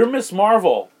 you're Miss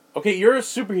Marvel. Okay, you're a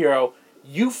superhero.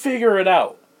 You figure it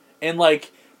out. And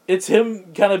like, it's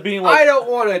him kind of being like, I don't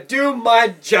want to do my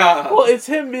job. Well, it's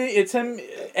him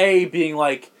being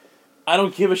like, I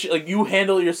don't give a shit. Like, you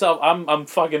handle it yourself. I'm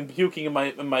fucking puking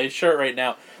in my shirt right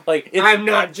now. Like, I'm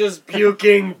not just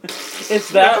puking. It's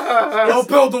that. I'll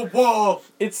build a wall.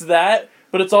 It's that,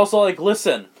 but it's also like,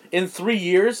 listen, in 3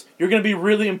 years, you're gonna be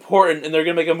really important, and they're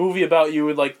gonna make a movie about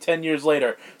you like 10 years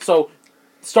later. So,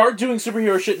 start doing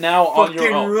superhero shit now on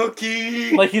your own. Fucking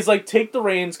rookie. Like, he's like, take the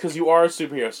reins because you are a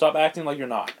superhero. Stop acting like you're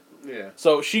not. Yeah.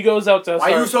 So she goes out to.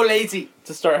 Why are you so lazy?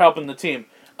 To start helping the team,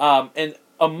 and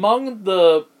among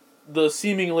the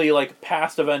seemingly like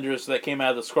past Avengers that came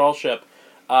out of the Skrull ship.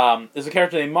 Is a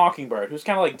character named Mockingbird, who's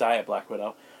kind of like Diet Black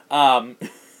Widow.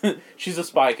 She's a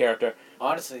spy character.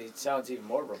 Honestly, it sounds even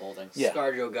more revolting. Yeah.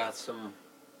 ScarJo got some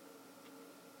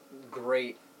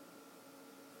great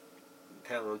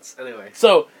talents. Anyway.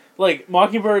 So, like,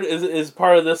 Mockingbird is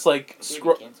part of this like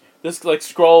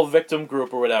Skrull victim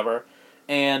group or whatever,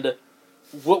 and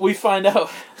what we find out.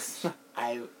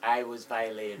 I was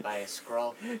violated by a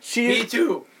Skrull. Me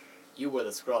too. You were the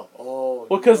Skrull. Oh,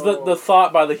 well, because the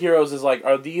thought by the heroes is like,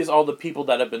 are these all the people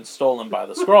that have been stolen by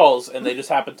the Skrulls, and they just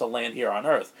happen to land here on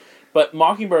Earth? But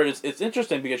Mockingbird it's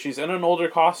interesting because she's in an older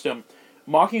costume.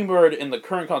 Mockingbird in the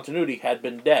current continuity had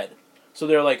been dead, so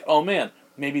they're like, oh man,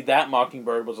 maybe that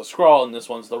Mockingbird was a Skrull and this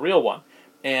one's the real one.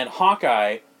 And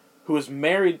Hawkeye who was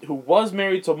married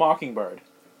to Mockingbird,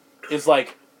 is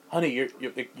like, honey,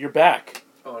 you're back.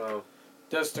 Oh no.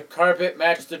 Does the carpet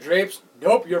match the drapes?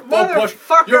 Nope, you're full push.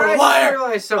 Fucker, You're a liar.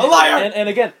 A liar. And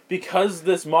again, because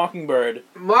this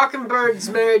Mockingbird's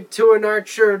married to an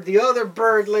archer. The other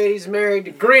bird lady's married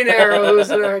to Green Arrow, who's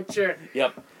an archer.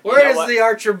 Yep. Where does the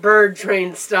archer bird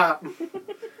train stop?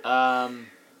 Can't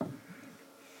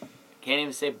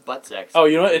even say butt sex. Oh,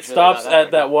 you know what? It stops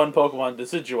at that one Pokemon,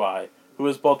 Decidueye, who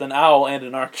is both an owl and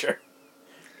an archer.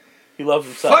 He loves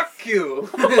himself. Fuck you.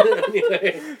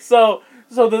 Anyway. So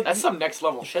that's some next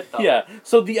level shit, though. Yeah.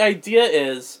 So the idea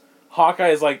is, Hawkeye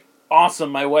is like, awesome,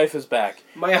 my wife is back.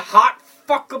 My hot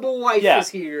fuckable wife is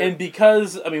here. And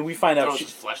because we find out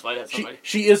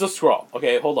she is a Skrull.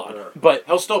 Okay, hold on. But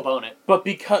he'll still bone it. But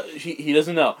because he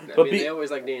doesn't know. They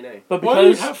always like DNA. But because why do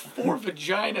you have 4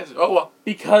 vaginas? Oh well.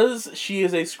 Because she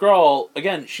is a Skrull,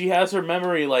 again, she has her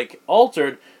memory like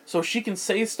altered, so she can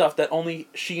say stuff that only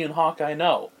she and Hawkeye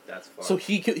know. That's fun. So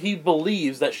he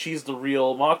believes that she's the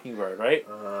real Mockingbird, right?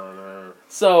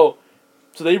 So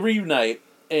they reunite.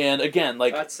 And again,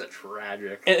 like... That's a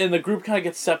tragic... And the group kind of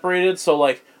gets separated, so,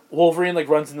 like, Wolverine, like,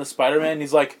 runs into Spider-Man, and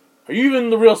he's like, are you even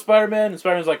the real Spider-Man? And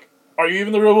Spider-Man's like, are you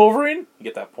even the real Wolverine? You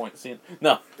get that point scene?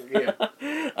 No. Yeah.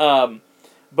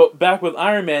 But back with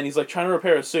Iron Man, he's, like, trying to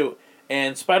repair a suit,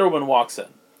 and Spider-Woman walks in.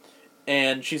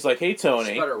 And she's like, hey,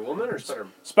 Tony... Spider-Woman or Spider...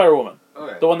 Spider-Woman.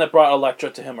 Okay. The one that brought Elektra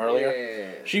to him earlier.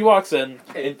 Yeah. She walks in,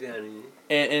 hey, Danny.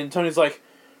 And Tony's like...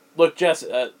 Look, Jess,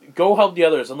 go help the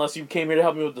others unless you came here to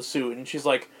help me with the suit. And she's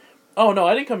like, oh, no,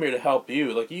 I didn't come here to help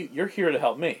you. Like, you're here to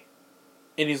help me.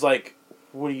 And he's like,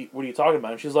 what are you talking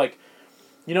about? And she's like,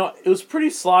 it was pretty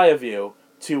sly of you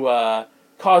to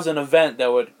cause an event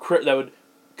that would cut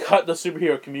the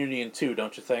superhero community in two,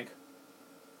 don't you think?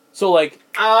 So, like...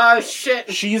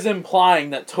 shit! She's implying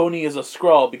that Tony is a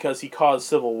Skrull because he caused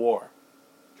civil war.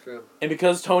 True. And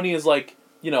because Tony is, like...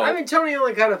 Tony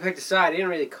only kind of picked a side. He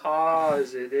didn't really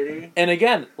cause it, did he? And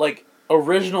again, like,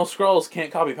 original Skrulls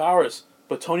can't copy powers,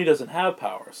 but Tony doesn't have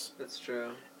powers. That's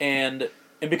true. And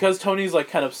because Tony's, like,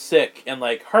 kind of sick and,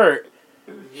 like, hurt,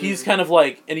 he's kind of,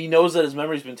 like... And he knows that his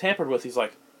memory's been tampered with. He's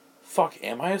like, fuck,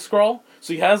 am I a Skrull?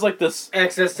 So he has, like, this...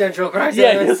 Existential crisis.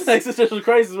 Yeah, he has an existential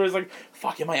crisis where he's like,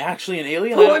 fuck, am I actually an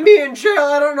alien? Put me in jail.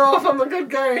 I don't know if I'm a good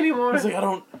guy anymore. He's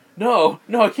like, No,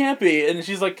 it can't be. And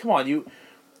she's like, come on, you...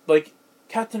 Like...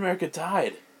 Captain America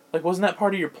died. Like, wasn't that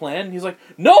part of your plan? And he's like,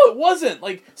 no, it wasn't.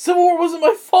 Like, Civil War wasn't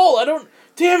my fault.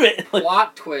 Damn it. Like,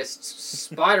 plot twist.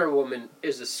 Spider-Woman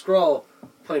is a Skrull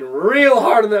playing real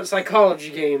hard in that psychology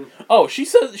game. Oh, she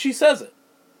says it.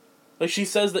 Like, she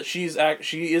says that she is a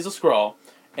Skrull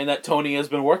and that Tony has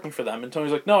been working for them. And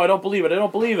Tony's like, no, I don't believe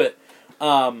it.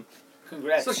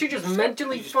 Congrats. So she just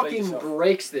mentally fucking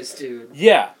breaks this dude.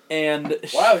 Yeah, and...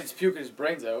 Wow, he's puking his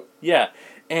brains out. Yeah.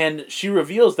 And she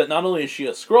reveals that not only is she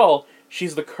a Skrull,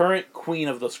 she's the current queen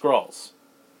of the Skrulls.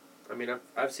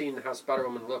 I've seen how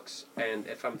Spider-Woman looks, and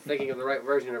if I'm thinking of the right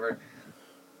version of her,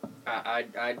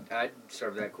 I'd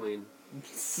serve that queen.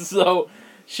 So,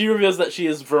 she reveals that she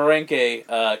is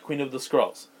Varenke, queen of the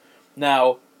Skrulls.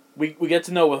 Now, we get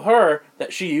to know with her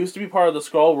that she used to be part of the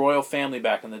Skrull royal family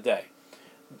back in the day.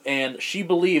 And she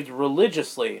believed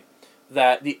religiously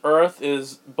that the Earth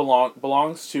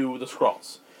belongs to the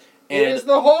Skrulls. It is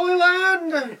the Holy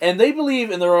Land! And they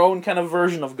believe in their own kind of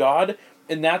version of God,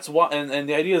 and that's why. And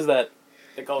the idea is that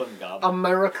they call him God.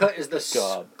 America is the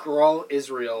Skrull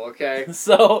Israel. Okay.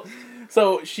 So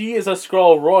she is a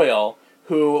Skrull royal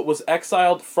who was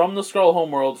exiled from the Skrull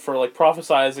homeworld for like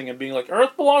prophesizing and being like,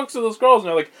 Earth belongs to the Skrulls, and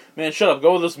they're like, man, shut up,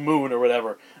 go to this moon or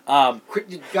whatever. Quit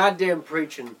your goddamn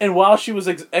preaching. And while she was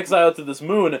exiled to this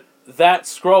moon, that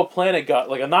Skrull planet got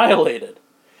like annihilated.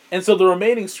 And so the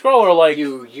remaining Skrull are like...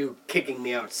 You kicking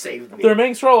me out saved me. The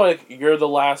remaining Skrull are like, you're the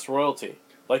last royalty.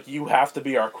 Like, you have to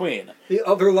be our queen. The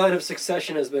other line of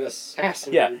succession has been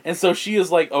assassinated. Yeah, and so she is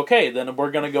like, okay, then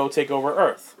we're gonna go take over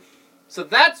Earth. So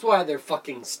that's why they're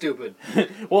fucking stupid.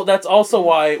 Well, that's also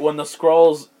why when the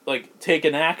Skrulls, like, take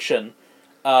an action,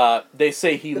 they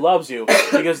say he loves you,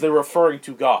 because they're referring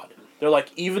to God. They're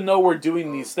like, even though we're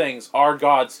doing these things, our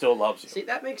God still loves you. See,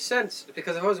 that makes sense,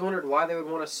 because I've always wondered why they would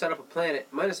want to set up a planet,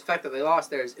 minus the fact that they lost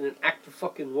theirs, in an active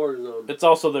fucking war zone. It's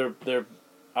also their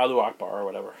Alu Akbar or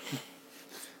whatever.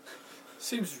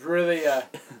 Seems really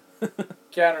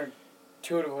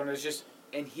counterintuitive when it's just,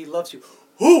 and he loves you.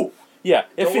 Who? Yeah.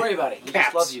 Don't worry about it. He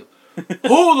Cats. just loves you.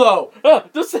 Who, though?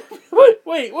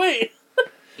 Wait.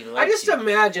 I just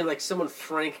imagine, like, someone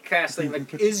Frank casting,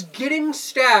 like, is getting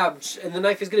stabbed, and the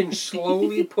knife is getting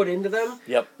slowly put into them.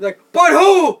 Yep. Like, but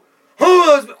who?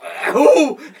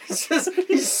 Who? It's just,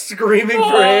 he's screaming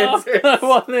for answers. I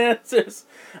want answers.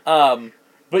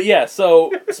 But yeah,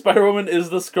 so Spider-Woman is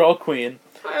the Skrull Queen.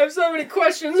 I have so many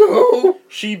questions. Who?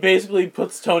 She basically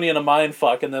puts Tony in a mind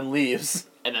fuck and then leaves.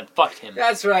 And then fucked him.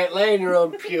 That's right, lay in your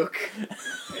own puke.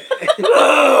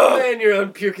 Lay in your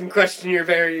own puke and question your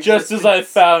very Just as I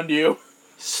found you.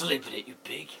 Sleep in it, you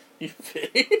pig. You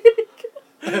pig.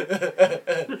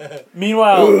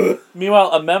 meanwhile,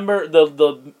 a member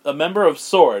of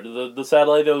SWORD, the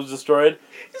satellite that was destroyed.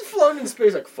 He's flown in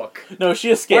space like fuck. No, she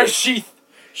escaped. Where's she?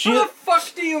 How the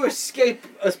fuck do you escape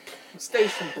a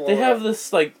station blow? They have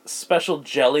this like special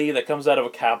jelly that comes out of a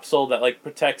capsule that like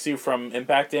protects you from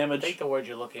impact damage. I think the word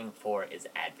you're looking for is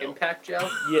Advil. Impact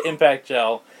gel. Yeah, impact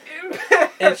gel.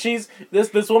 And she's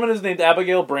this woman is named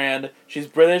Abigail Brand. She's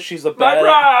British. She's a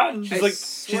badass.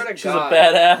 She's a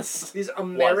badass. These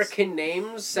American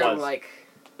names sound like.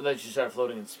 And then she started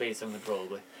floating in space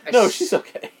uncontrollably. No, she's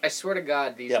okay. I swear to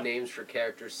God, these names for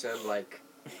characters sound like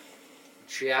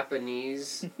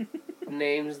Japanese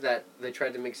names that they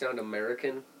tried to make sound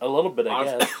American. A little bit,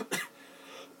 I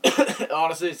guess.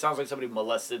 Honestly, it sounds like somebody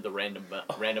molested the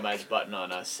randomized button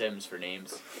on Sims for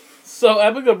names. So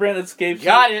Abigail Brand escapes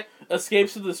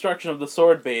to the destruction of the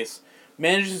SWORD base,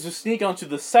 manages to sneak onto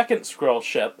the second Skrull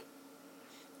ship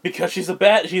because she's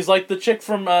like the chick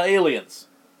from Aliens.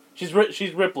 She's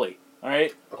Ripley. All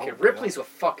right. Okay, Ripley's a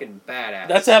fucking badass.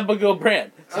 That's Abigail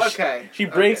Brand. So okay. She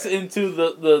breaks into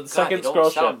the second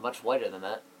Skrull ship. Much whiter than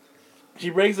that. She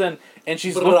breaks in and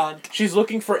she's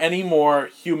looking for any more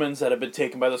humans that have been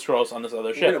taken by the Skrulls on this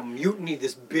other ship. We're gonna mutiny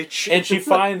this bitch. And she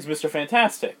finds Mr.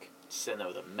 Fantastic. Sitting there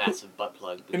with a massive butt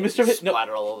plug. And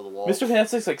splatter all over the walls. Mr.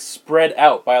 Fantastic's like spread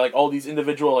out by like all these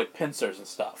individual like pincers and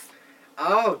stuff.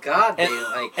 Oh God!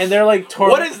 And they're like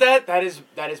what is that? That is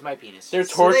my penis. They're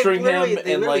torturing him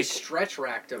and like stretch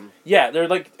racked him. Yeah, they're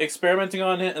like experimenting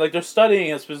on him, like they're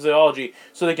studying his physiology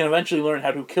so they can eventually learn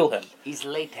how to kill him. He's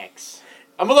latex.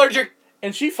 I'm allergic.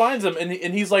 And she finds him and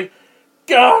he's like,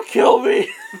 "God, kill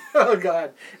me!" Oh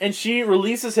God! And she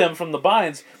releases him from the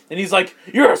binds, and he's like,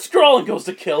 "You're a Skrull," and goes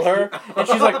to kill her. And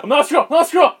she's like, "I'm not a Skrull, I'm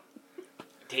not a Skrull."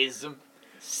 Tases him.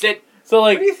 Sit. So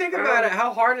like, what do you think about it?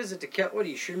 How hard is it to kill? What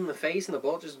do you shoot him in the face and the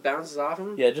bullet just bounces off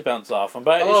him? Yeah, it just bounces off him.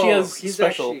 But she has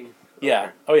special. Actually, yeah.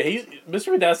 Oh yeah. Mr.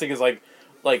 Fantastic is like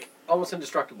almost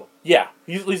indestructible. Yeah.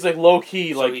 He's like low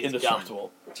key like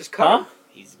indestructible. Gum. Just cut him.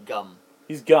 He's gum.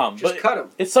 He's gum. Just cut him.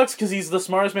 It sucks because he's the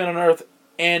smartest man on Earth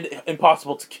and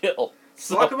impossible to kill.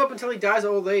 So lock him up until he dies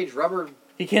of old age. Rubber.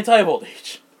 He can't die of old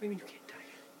age. What do you mean you can't die?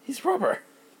 He's rubber.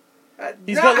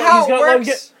 He's got.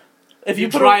 If you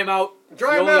dry him out.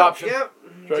 Dry him out. Yep.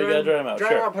 You gotta dry him out.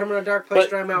 Dry him out. Put him in a dark place.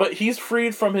 Dry him out. But he's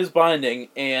freed from his binding,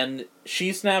 and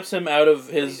she snaps him out of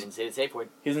his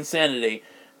insanity,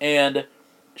 and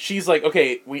she's like,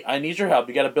 "Okay, I need your help.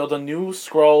 You got to build a new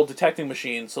Skrull detecting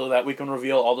machine so that we can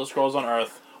reveal all the Skrulls on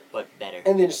Earth." But better.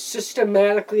 And then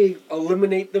systematically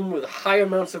eliminate them with high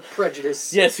amounts of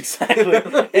prejudice. Yes, exactly.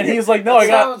 And he's like, "No,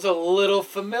 sounds a little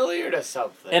familiar to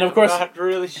something." And of course, I'm not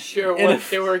really sure what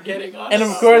they were getting on. And of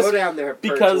course, slow down there,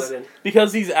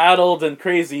 because he's addled and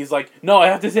crazy, he's like, "No, I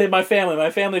have to save my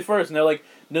family first." And they're like,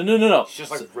 "No." It's just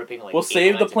like ripping like. We'll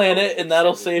save the planet, and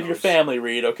that'll save your family,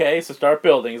 Reed. Okay, so start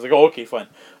building. He's like, "Oh, okay, fine."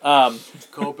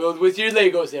 Go build with your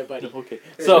Legos, there, buddy. Okay.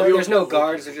 There's no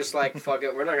guards. They're just like, "Fuck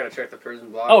it, we're not gonna check the prison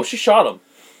block." Oh, she shot him.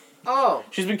 Oh.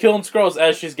 She's been killing Skrulls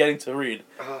as she's getting to Reed.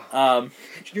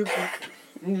 You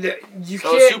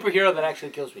so a superhero that actually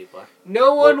kills people.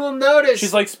 No one will notice.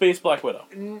 She's like Space Black Widow.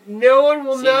 No one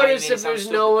will notice if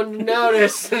there's no one to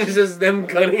notice. It's just them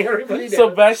gunning everybody down. So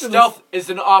back to stealth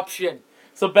is an option.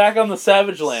 So back on the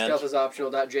Savage Land. Stealth is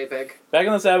optional. .jpg. Back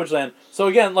on the Savage Land. So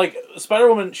again, like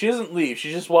Spider-Woman, she doesn't leave.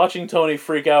 She's just watching Tony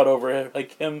freak out over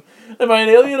like him. Am I an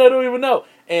alien? I don't even know.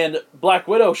 And Black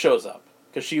Widow shows up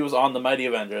because she was on the Mighty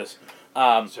Avengers.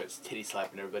 Starts titty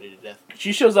slapping everybody to death.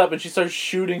 She shows up and she starts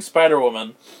shooting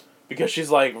Spider-Woman because she's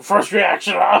like, first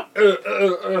reaction. I'm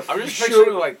just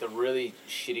picturing like the really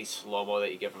shitty slow-mo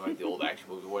that you get from like the old action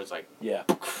movies where it's like, yeah,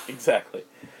 exactly.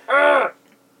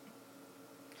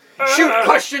 Shoot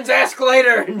questions, ask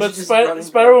later. But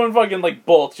Spider-Woman fucking like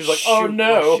bolts. She's like, oh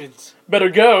no, better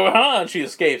go, huh? And she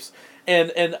escapes.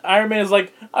 And Iron Man is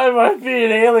like, I might be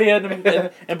an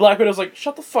alien. And Black Widow's like,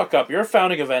 shut the fuck up. You're a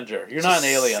founding Avenger. You're not an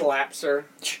alien. Slaps her.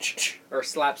 Or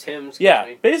slaps him.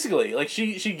 Yeah, basically. Like,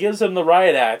 she gives him the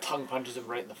riot act. Tongue punches him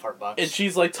right in the fart box. And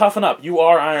she's like, toughen up. You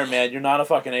are Iron Man. You're not a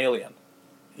fucking alien.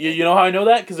 You know how I know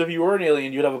that? Because if you were an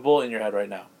alien, you'd have a bullet in your head right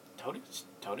now. Tony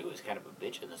was kind of a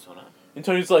bitch in this one, huh? And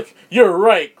Tony's like, you're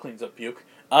right. Cleans up puke.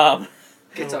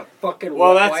 Gets a fucking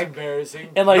that's embarrassing.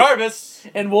 And like, nervous.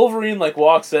 And Wolverine like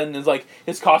walks in and is like,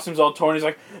 his costume's all torn. He's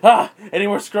like, any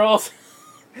more Skrulls?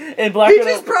 And Black Widow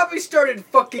just probably started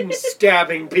fucking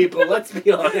stabbing people. Let's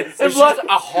be honest. There's just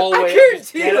a hallway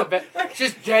of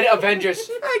just dead Avengers.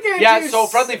 Yeah, so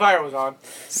friendly fire was on.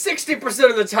 60%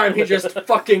 of the time, he just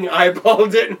fucking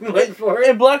eyeballed it and went for it.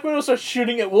 And Black Widow starts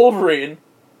shooting at Wolverine.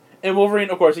 And Wolverine,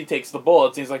 of course, he takes the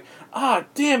bullets. And he's like,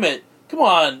 damn it. Come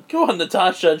on,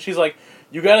 Natasha. And she's like,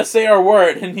 you gotta say our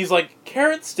word. And he's like,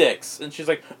 carrot sticks. And she's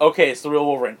like, okay, it's the real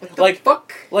Wolverine. What the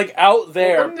fuck? Like, out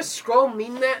there. Wouldn't the Skrull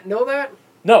mean that? Know that?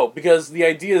 No, because the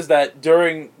idea is that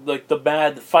during, like, the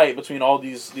bad fight between all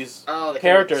these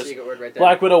characters, right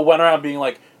Black Widow went around being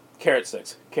like, carrot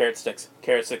sticks, carrot sticks,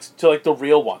 carrot sticks, to, like, the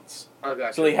real ones. Oh,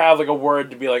 gotcha. So they have, like, a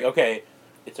word to be like, okay,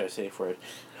 it's our safe word.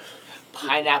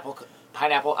 Pineapple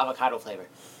avocado flavor.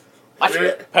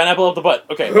 Pineapple up the butt.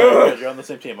 Okay, good, you're on the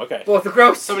same team. Okay. Both are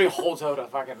gross. Somebody holds out a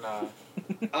fucking...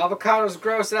 Avocado's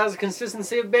gross. It has the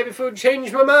consistency of baby food.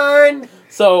 Changed my mind.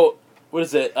 So, what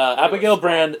is it? Abigail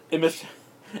Brand and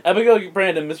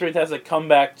Mr. Fantastic come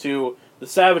back to the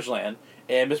Savage Land,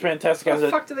 and Mr. Fantastic has How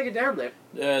the fuck did they get down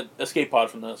there? Escape pod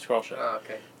from the Skrull ship. Oh,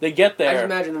 okay. They get there. I just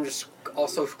imagine them just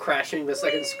also crashing the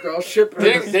second Skrull ship.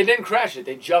 They didn't crash it.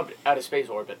 They jumped out of space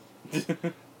orbit.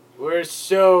 We're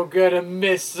so gonna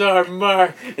miss our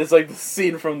mark. It's like the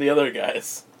scene from the other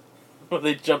guys. When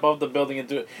they jump off the building and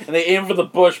do it. And they aim for the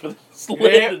bush, but they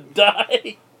land and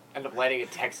die. End up landing in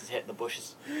Texas, hitting the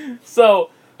bushes. So...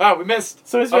 we missed.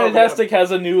 So Mr. Fantastic has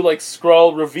a new, like,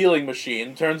 Skrull revealing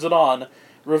machine. Turns it on.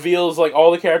 Reveals, like, all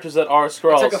the characters that are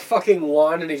Skrulls. It's like a fucking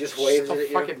wand, and he just waves it at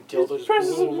you. Fucking dildo. Just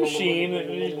presses a machine.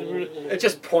 It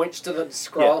just points to the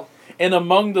Skrull. Yeah. And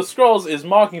among the Skrulls is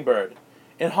Mockingbird.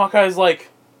 And Hawkeye's like...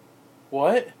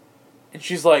 What? And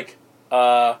she's like,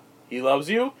 he loves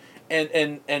you?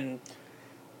 And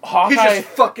Hawkeye... He just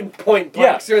fucking point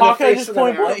blanks her in the face just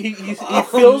point blank. He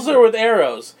fills her with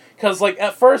arrows. Because, like,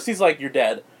 at first he's like, you're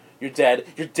dead. You're dead.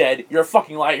 You're dead. You're a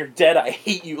fucking liar. You're dead. I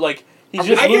hate you. Like, he's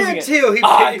just losing it. I guarantee you he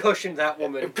pincushioned that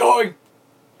woman. I'm going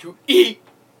to eat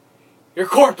your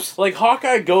corpse. Like,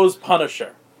 Hawkeye goes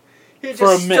Punisher.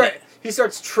 For a minute. He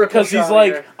starts tripping. Because he's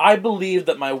like, I believe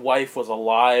that my wife was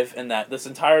alive and that this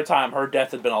entire time her death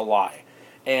had been a lie.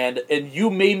 And you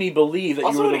made me believe that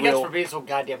also you were the real... Also, for being so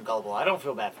goddamn gullible. I don't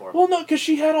feel bad for him. Well, no, because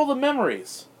she had all the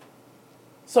memories.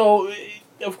 So,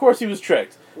 of course he was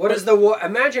tricked.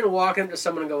 Imagine walking up to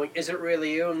someone and going, is it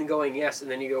really you? And going, yes. And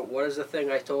then you go, what is the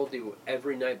thing I told you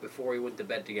every night before we went to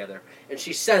bed together? And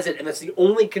she says it, and that's the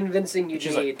only convincing you need.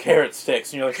 She's like, carrot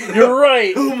sticks. And you're like, you're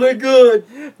right. Oh my god.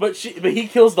 But he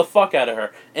kills the fuck out of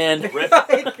her. And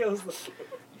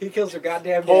he kills her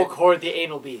goddamn Hulk hoard the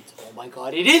anal beads. Oh my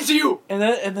god, it is you! And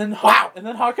then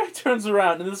Hawkeye turns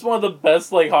around, and this is one of the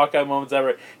best, like, Hawkeye moments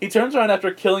ever. He turns around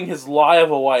after killing his lie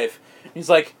of a wife. He's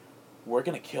like, we're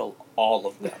gonna kill all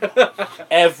of them.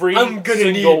 Every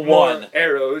single one.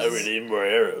 Arrows. I really need more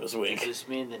arrows, wink. Does this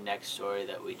mean the next story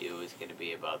that we do is gonna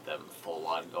be about them full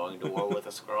on going to war with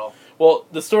a Skrull? Well,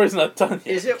 the story's not done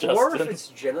yet. Is it war if it's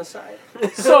genocide?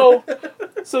 So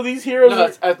these heroes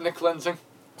it's ethnic cleansing.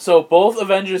 So both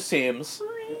Avengers teams,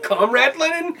 Comrade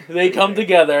Lennon, they come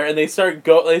together and they start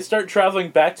traveling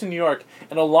back to New York,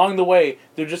 and along the way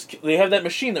they have that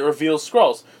machine that reveals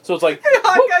Skrulls. So it's like, and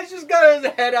Hawkeye's just got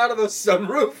his head out of the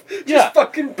sunroof, just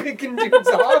fucking picking dudes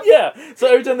off. Yeah. So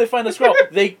every time they find a Skrull,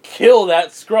 they kill that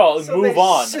Skrull and move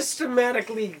on.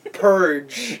 Systematically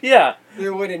purge. Yeah.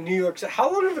 Their way to New York City.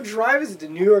 How long of a drive is it to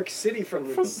New York City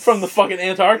from the fuking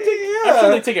Antarctic? Yeah. I'm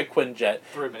sure they take a Quinjet.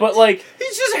 3 minutes. But like,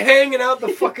 he's just hanging out the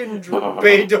fucking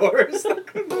bay doors.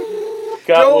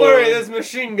 Don't worry, this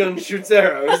machine gun shoots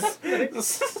arrows.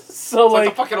 So it's like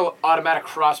the fucking automatic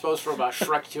crossbows from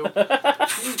Shrek 2.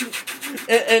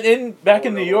 and back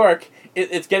in New York,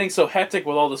 it's getting so hectic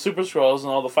with all the Super Skrulls and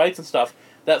all the fights and stuff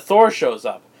that Thor shows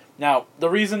up. Now, the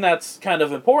reason that's kind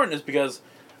of important is because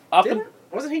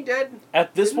wasn't he dead?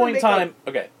 At this point in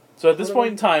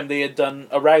time, they had done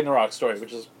a Ragnarok story,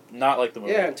 which is not like the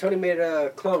movie. Yeah, and Tony made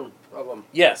a clone of him.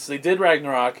 Yes, they did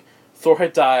Ragnarok. Thor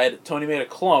had died. Tony made a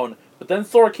clone. But then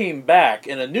Thor came back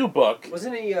in a new book.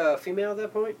 Wasn't he female at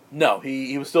that point? No,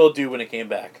 he was still a dude when he came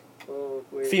back. Oh,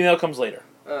 weird. Female comes later.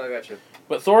 Oh, I gotcha.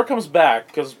 But Thor comes back,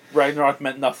 because Ragnarok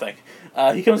meant nothing.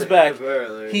 He comes back.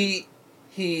 He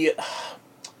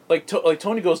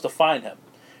Tony goes to find him.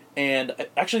 And,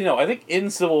 actually, no, I think in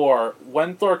Civil War,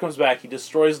 when Thor comes back, he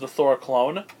destroys the Thor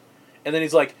clone. And then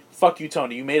he's like, fuck you,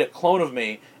 Tony, you made a clone of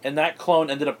me. And that clone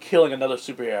ended up killing another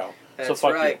superhero. That's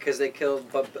right, because they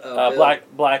killed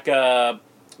Black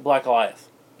Goliath.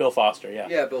 Bill Foster, yeah.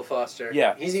 Yeah, Bill Foster.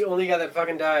 Yeah. He's the only guy that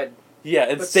fucking died. Yeah,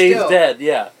 and stays dead,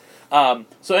 yeah.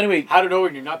 So anyway... How to know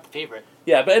when you're not the favorite.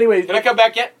 Yeah, but anyway... Can I come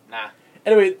back yet? Nah.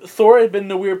 Anyway, Thor had been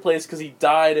in a weird place because he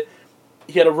died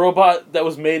he had a robot that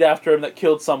was made after him that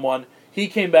killed someone. He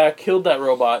came back, killed that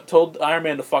robot, told Iron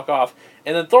Man to fuck off,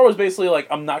 and then Thor was basically like,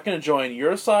 I'm not going to join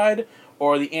your side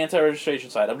or the anti-registration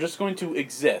side. I'm just going to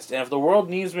exist, and if the world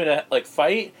needs me to like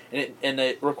fight and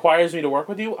it requires me to work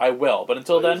with you, I will. But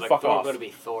until then, fuck off. Thor going to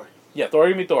be Thor. Yeah, Thor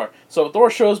going to be Thor. So Thor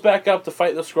shows back up to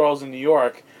fight the Skrulls in New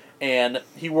York, and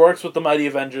he works with the Mighty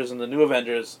Avengers and the New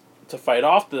Avengers to fight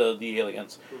off the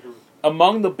aliens. Mm-hmm.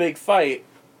 Among the big fight,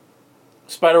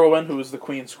 Spider-Woman, who is the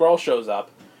Queen Skrull, shows up,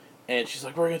 and she's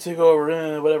like, we're going to take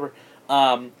over, whatever.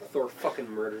 Thor fucking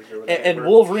murders her. And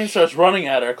Wolverine starts running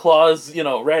at her, claws,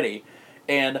 ready.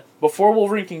 And before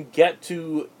Wolverine can get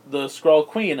to the Skrull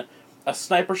Queen, a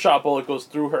sniper shot bullet goes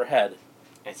through her head.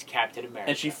 It's Captain America.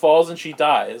 And she falls and she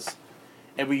dies.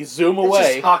 And we zoom away.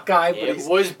 It's just Hawkeye, but it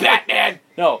was Batman!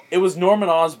 No, it was Norman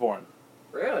Osborn.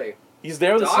 Really? He's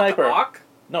there with a sniper. Ock?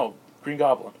 No, Green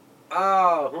Goblin.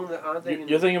 Oh, I'm thinking...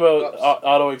 You're thinking about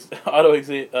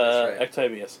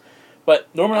Octavius.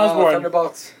 But Norman Osborn...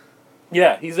 Thunderbolts.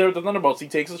 Yeah, he's there with the Thunderbolts. He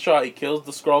takes a shot, he kills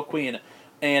the Skrull Queen,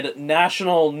 and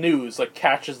national news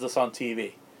catches this on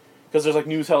TV. Because there's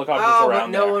news helicopters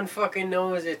around but no one fucking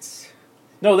knows it's...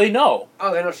 No, they know.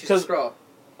 Oh, they know she's a Skrull.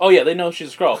 Oh yeah, they know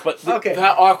she's a Skrull. But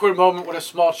that awkward moment when a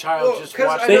small child just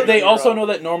watched... They also know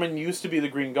that Norman used to be the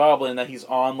Green Goblin, and that he's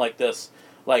on this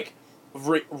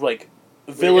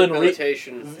villain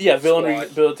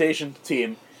rehabilitation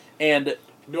team. And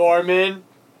Norman,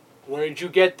 where'd you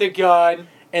get the gun?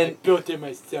 And I built it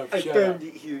myself. I found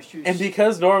it here. And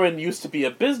because Norman used to be a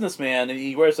businessman and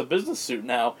he wears a business suit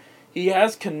now, he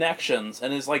has connections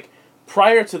and is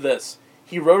prior to this,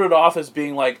 he wrote it off as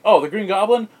being the Green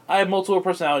Goblin, I have multiple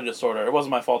personality disorder. It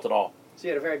wasn't my fault at all. So he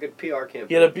had a very good PR campaign.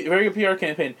 He had a very good PR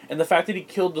campaign, and the fact that he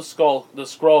killed the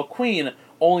Skrull Queen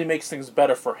only makes things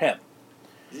better for him.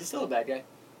 Is he still a bad guy?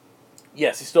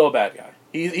 Yes, he's still a bad guy.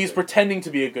 He's pretending to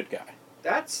be a good guy.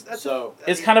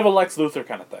 It's kind of a Lex Luthor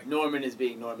kind of thing. Norman is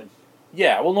being Norman.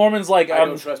 Yeah, well, Norman's I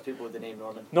don't trust people with the name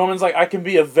Norman. Norman's I can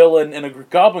be a villain in a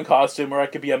goblin costume, or I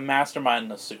could be a mastermind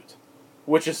in a suit.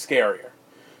 Which is scarier.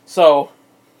 So...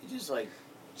 He just,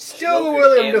 still the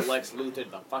William Dafoe... Lex Luthor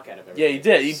the fuck out of everything. Yeah, he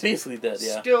did. He basically did,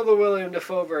 yeah. Still the William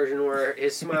Dafoe version where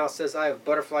his smile says, I have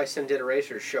butterfly-scented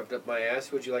erasers shoved up my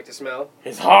ass. Would you like to smell?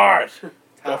 It's hard!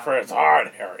 Go for it's hard,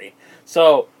 Harry.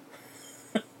 So...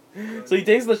 So he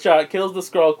takes the shot, kills the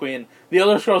Skrull Queen. The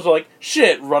other Skrulls are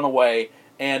shit, run away.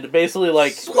 And basically,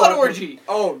 Slut orgy!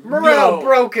 Oh, morale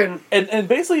broken! And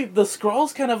basically, the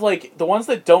Skrulls kind of, the ones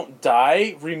that don't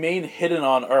die remain hidden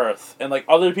on Earth. And,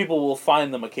 other people will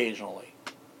find them occasionally.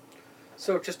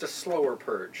 So just a slower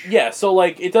purge. Yeah, so,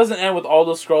 it doesn't end with all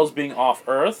the Skrulls being off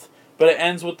Earth. But it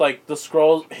ends with, the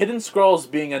Skrulls... Hidden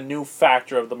Skrulls being a new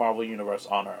factor of the Marvel Universe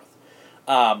on Earth.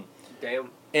 Damn.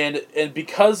 And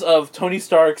because of Tony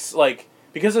Stark's,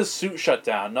 because his suit shut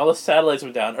down, and all the satellites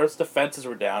were down, Earth's defenses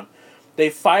were down, they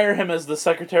fire him as the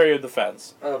Secretary of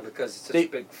Defense. Oh, because it's such a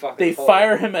big fucking They hole.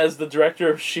 fire him as the Director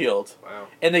of S.H.I.E.L.D. Wow.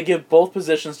 And they give both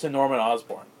positions to Norman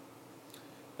Osborn.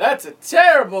 That's a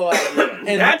terrible idea.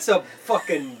 And that's a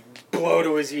fucking blow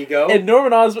to his ego. And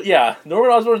Norman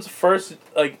Osborn's first,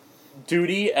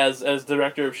 duty as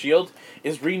Director of S.H.I.E.L.D.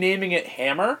 is renaming it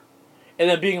Hammer, and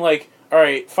then being all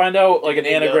right, find out an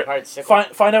anagram.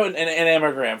 Find out an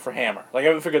anagram for Hammer. I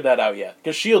haven't figured that out yet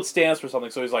because S.H.I.E.L.D. stands for something.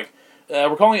 So he's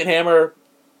we're calling it Hammer.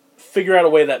 Figure out a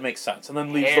way that makes sense, and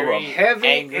then leaves the room.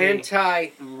 Heavy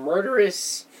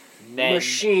anti-murderous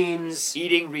machines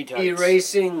eating retards,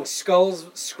 erasing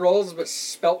scrolls, but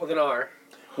spelt with an R.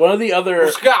 One of the other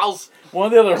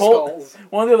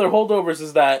holdovers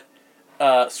is that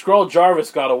Skrull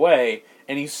Jarvis got away,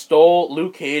 and he stole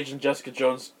Luke Cage and Jessica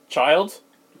Jones' child.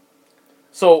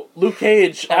 So Luke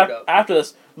Cage, after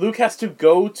this, Luke has to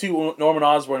go to Norman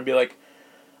Osborn and be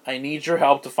I need your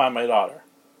help to find my daughter.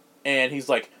 And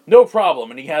he's no problem.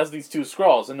 And he has these two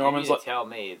Skrulls. And Norman's you mean to tell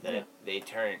me that they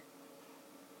turn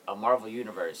a Marvel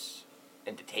Universe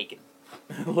into Taken.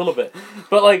 A little bit.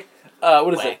 But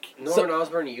what is it? Norman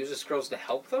Osborn uses Skrulls to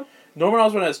help them? Norman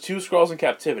Osborn has two Skrulls in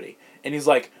captivity. And he's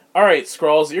alright,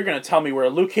 Skrulls, you're going to tell me where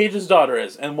Luke Cage's daughter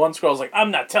is. And one Skrull's I'm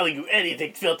not telling you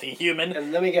anything, filthy human.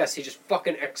 And let me guess, he just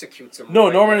fucking executes him.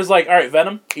 No, Norman is alright,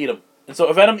 Venom, eat him. And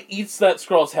so Venom eats that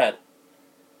Skrull's head.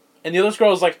 And the other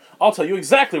Skrull is I'll tell you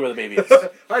exactly where the baby is.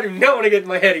 I do not want to get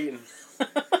my head eaten.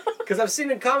 Because I've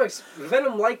seen in comics,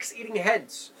 Venom likes eating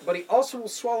heads, but he also will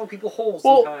swallow people whole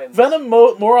sometimes. Venom,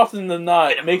 more often than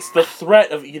not, makes the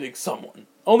threat of eating someone.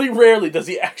 Only rarely does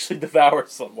he actually devour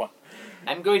someone.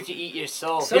 I'm going to eat your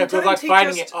soul. Sometimes good luck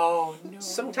finding it. Oh, no.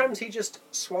 Sometimes he just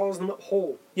swallows them up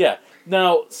whole. Yeah.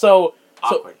 Now, so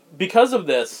because of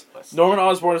this, Norman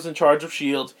Osborn is in charge of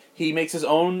S.H.I.E.L.D. He makes his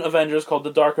own Avengers called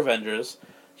the Dark Avengers.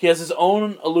 He has his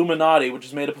own Illuminati, which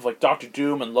is made up of like Doctor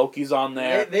Doom and Loki's on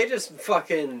there. They just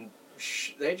fucking...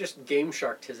 They just Game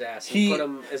Sharked his ass and put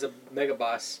him as a mega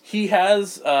boss. He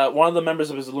has one of the members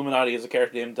of his Illuminati is a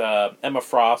character named Emma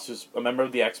Frost, who's a member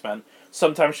of the X-Men.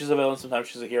 Sometimes she's a villain, sometimes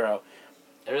she's a hero.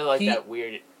 I really like that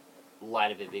weird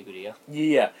line of ambiguity.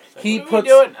 Yeah, like, he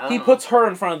puts her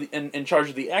in front of in charge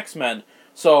of the X-Men,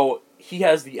 so he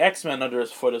has the X-Men under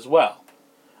his foot as well.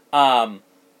 And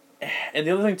the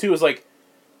other thing too is like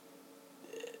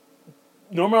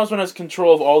Norman Osborn has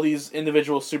control of all these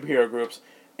individual superhero groups.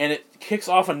 And it kicks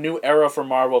off a new era for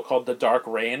Marvel called the Dark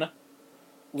Reign,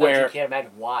 where you can't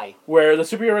imagine why. Where the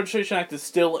Superhero Registration Act is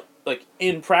still like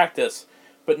in practice,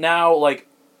 but now like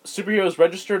superheroes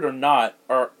registered or not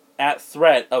are at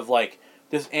threat of like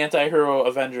this anti-hero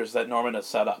Avengers that Norman has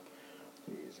set up.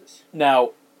 Jesus.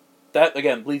 Now, that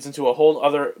again bleeds into a whole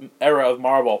other era of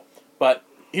Marvel. But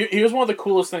here's one of the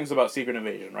coolest things about Secret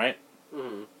Invasion, right?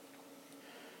 Mm-hmm.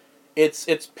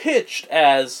 It's pitched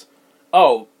as,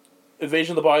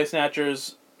 Invasion of the Body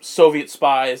Snatchers, Soviet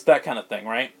spies, that kind of thing,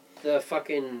 right? The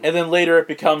fucking... And then later it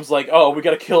becomes like, we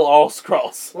gotta kill all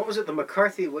Skrulls. What was it, the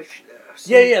McCarthy witch...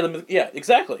 Yeah,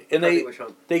 exactly. And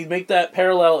McCarthy they make that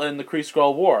parallel in the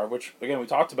Kree-Skrull War, which, again, we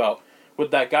talked about, with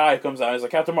that guy who comes out and he's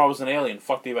like, Captain Marvel's an alien,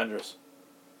 fuck the Avengers.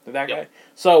 Like that guy.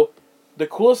 So, the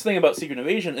coolest thing about Secret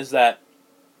Invasion is that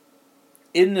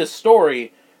in this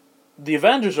story, the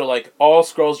Avengers are like, all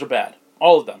Skrulls are bad.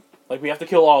 All of them. Like, we have to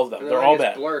kill all of them. They're all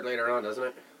bad. Blurred later on, doesn't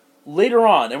it? Later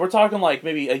on, and we're talking like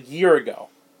maybe a year ago.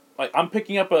 Like, I'm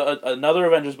picking up another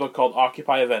Avengers book called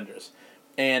Occupy Avengers.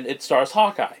 And it stars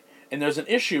Hawkeye. And there's an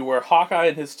issue where Hawkeye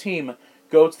and his team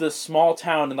go to this small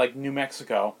town in like New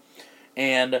Mexico.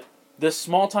 And this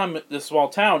small town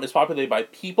is populated by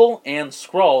people and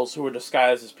Skrulls who are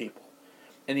disguised as people.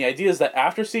 And the idea is that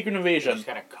after Secret Invasion... Just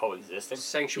kind of coexisting.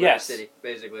 Sanctuary City,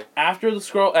 basically. After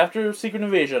Secret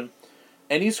Invasion...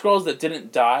 Any Skrulls that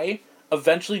didn't die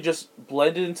eventually just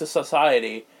blended into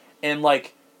society, and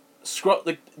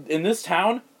in this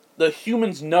town, the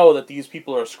humans know that these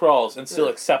people are Skrulls and still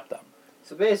accept them.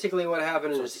 So basically, what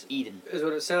happened is Eden. Is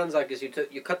what it sounds like is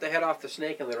you cut the head off the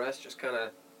snake and the rest just kind of.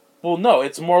 Well, no,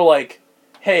 it's more like,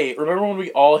 hey, remember when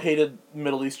we all hated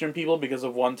Middle Eastern people because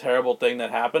of one terrible thing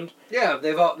that happened? Yeah,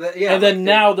 and then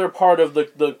now they're part of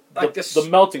the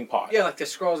melting pot. Yeah, like the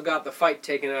Skrulls got the fight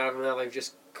taken out of them, now they've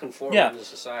just conform to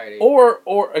society.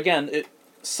 Or again,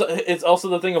 it's also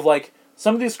the thing of like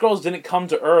some of these Skrulls didn't come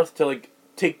to Earth to like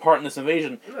take part in this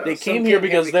invasion. No, they came here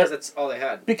because that's all they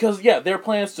had. Because their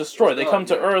planet's destroyed. They come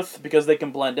to Earth because they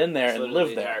can blend in there and live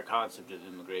there. The entire concept of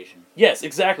immigration. Yes,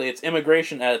 exactly. It's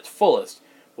immigration at its fullest.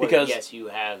 Because yes, you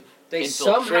have. They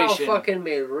somehow fucking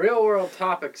made real world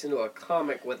topics into a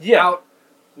comic without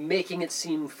making it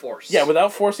seem forced. Yeah,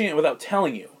 without forcing it, without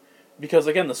telling you. Because,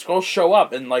 again, the Skrulls show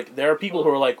up, and, like, there are people who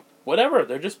are like, whatever,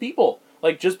 they're just people.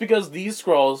 Like, just because these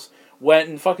Skrulls went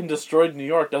and fucking destroyed New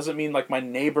York doesn't mean, like, my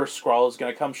neighbor Skrull is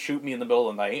gonna come shoot me in the middle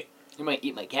of the night. You might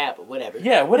eat my cat, but whatever.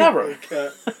 Yeah, whatever.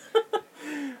 But,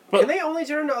 can they only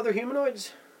turn into other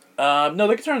humanoids? No,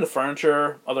 they can turn into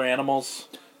furniture, other animals.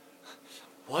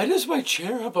 Why does my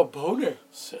chair have a boner?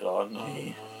 Sit on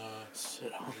me.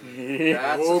 Sit on me.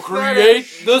 We'll create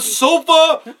the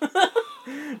sofa!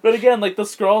 But again, like, the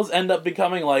Skrulls end up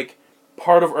becoming, like,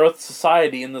 part of Earth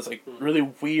society in this, like, really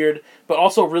weird, but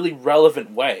also really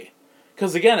relevant way.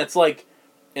 Because, again, it's like,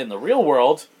 in the real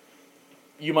world,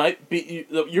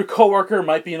 your coworker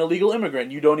might be an illegal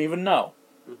immigrant you don't even know.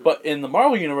 Mm-hmm. But in the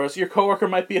Marvel Universe, your coworker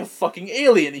might be a fucking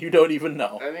alien you don't even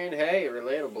know. I mean, hey,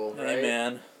 relatable, right? Hey,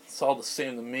 man. It's all the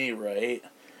same to me, right?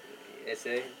 Is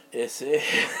it?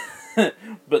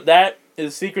 But that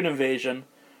is Secret Invasion.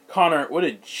 Connor, what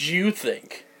did you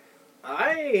think?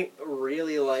 I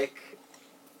really like,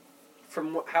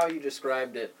 from how you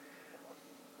described it,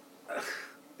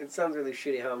 it sounds really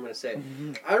shitty how I'm going to say it.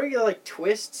 Mm-hmm. I really like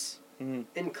twists in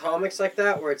comics like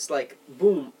that, where it's like,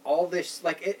 boom, all this,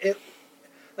 like, it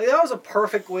like, that was a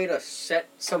perfect way to set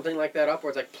something like that up, where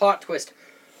it's like, plot twist,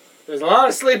 there's a lot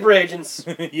of sleeper agents.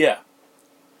 Yeah.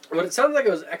 But it sounds like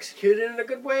it was executed in a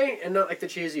good way, and not like the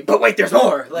cheesy, but wait, there's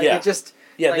more! Like, it just...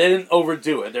 Yeah, like, they didn't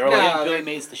overdo it. They were like... Billy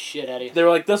Mays the shit out of you. They were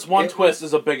like, this one twist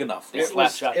is a big enough. It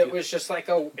was just like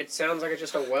it sounds like it's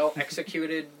just a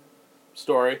well-executed...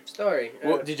 Story.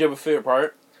 What, did you have a favorite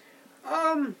part?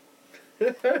 I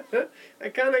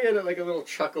kind of get like a little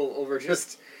chuckle over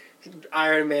just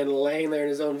Iron Man laying there in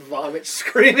his own vomit,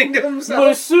 screaming to himself.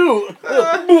 My suit!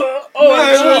 My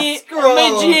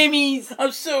jammies!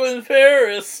 I'm so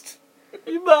embarrassed.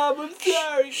 Mom, I'm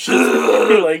sorry.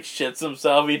 He like shits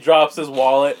himself. He drops his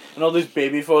wallet, and all these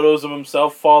baby photos of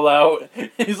himself fall out.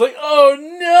 He's like, "Oh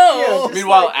no!" Yeah,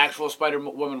 Meanwhile, actual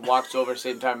Spider-Woman walks over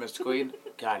same time as Queen.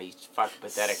 God, he's fucking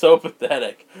pathetic. So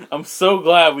pathetic. I'm so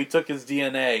glad we took his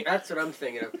DNA. That's what I'm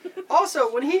thinking of.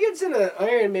 Also, when he gets in an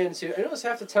Iron Man suit, I notice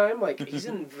half the time, like, he's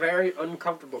in very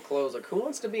uncomfortable clothes. Like, who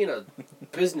wants to be in a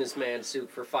businessman suit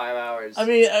for 5 hours? I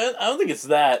mean, I don't think it's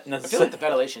that I feel necessarily. like the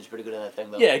ventilation's pretty good in that thing,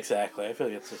 though. Yeah, exactly. I feel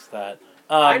like it's just that.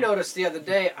 I noticed the other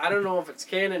day, I don't know if it's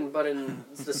canon, but in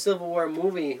the Civil War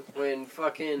movie, when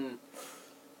fucking...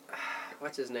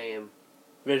 What's his name?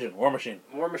 Vision, War Machine.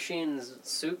 War Machine's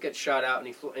suit gets shot out and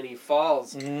he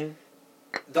falls. Mm-hmm.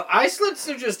 The eye slits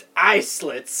are just eye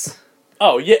slits.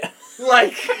 Oh, yeah.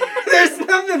 Like, there's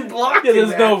nothing blocking Yeah, there's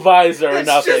that. no visor or It's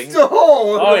nothing. just a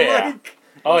hole. Oh, yeah. Like,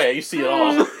 Oh, yeah, you see it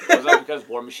all. Was that because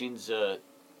War Machine's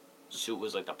suit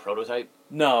was like the prototype?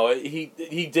 No,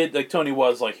 he did, like, Tony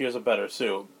was like, here's a better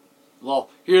suit.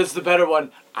 Well, here's the better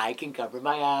one. I can cover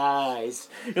my eyes.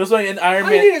 It was like in Iron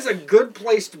all Man... you need is a good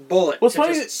placed bullet What's to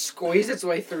funny just squeeze its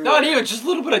way through. Not there. even, just a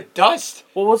little bit of dust.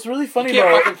 Well, what's really funny You can't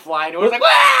about... fucking fly into it. It's like,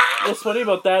 ah! What's funny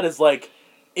about that is, like,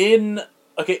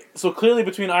 okay, so clearly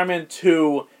between Iron Man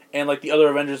 2 and, like, the other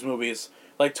Avengers movies,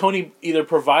 like, Tony either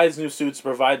provides new suits,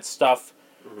 provides stuff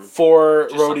for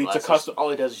Just Rhodey to sunglasses. custom... All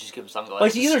he does is just give him sunglasses.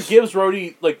 Like, he either gives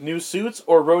Rhodey, like, new suits,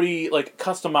 or Rhodey, like,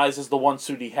 customizes the one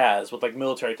suit he has with, like,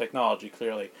 military technology,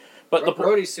 clearly. But the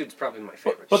Rhodey's suit's probably my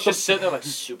favorite. But just sitting there like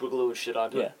super glue and shit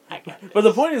onto it. Yeah. But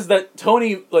the point is that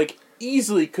Tony, like,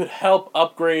 easily could help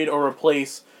upgrade or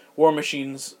replace War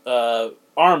Machine's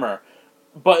armor.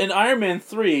 But in Iron Man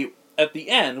 3, at the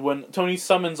end, when Tony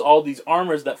summons all these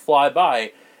armors that fly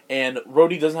by, and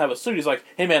Rhodey doesn't have a suit, he's like,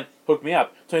 hey man, hook me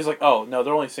up. Tony's like, oh, no,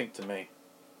 they're only synced to me.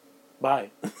 Bye.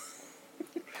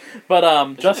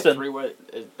 But, Justin...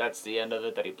 That's the end of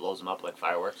it, that he blows them up like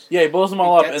fireworks? Yeah, he blows them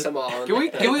all up. And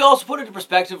Can we also put it into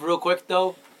perspective real quick,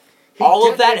 though? All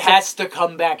of that has to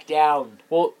come back down.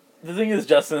 Well, the thing is,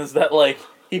 Justin, is that, like,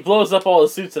 he blows up all the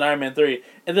suits in Iron Man 3,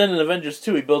 and then in Avengers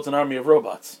 2, he builds an army of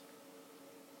robots.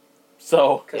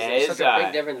 So... Because there's such a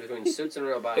big difference between suits and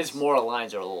robots. His moral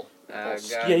lines are a little...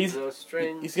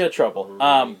 he's got trouble.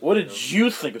 What did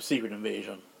you think of Secret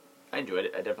Invasion? I enjoyed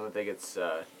it. I definitely think it's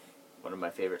one of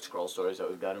my favorite Skrull stories that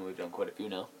we've done, and we've done quite a few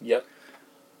now. Yep.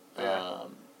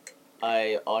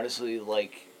 I honestly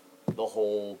like the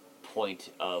whole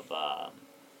point of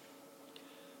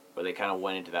where they kind of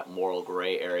went into that moral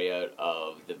gray area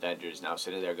of the Avengers now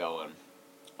sitting there going,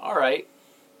 all right,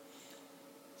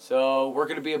 so we're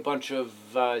going to be a bunch of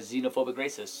xenophobic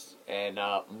racists and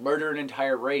murder an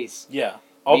entire race. Yeah.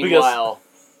 Meanwhile,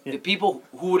 the people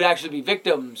who would actually be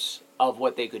victims of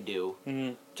what they could do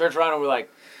turns around and we're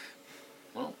like,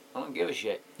 well, I don't give a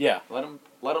shit. Yeah. Let them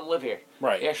live here.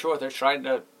 Right. Yeah, sure, they're trying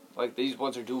to, like, these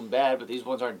ones are doing bad, but these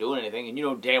ones aren't doing anything, and you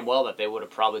know damn well that they would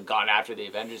have probably gone after the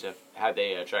Avengers had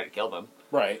they tried to kill them.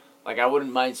 Right. Like, I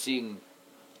wouldn't mind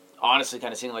honestly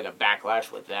kind of seeing, like, a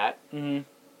backlash with that. Mm-hmm.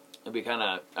 It'd be kind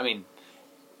of, I mean,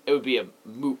 it would be a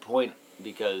moot point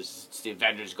because it's the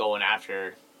Avengers going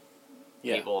after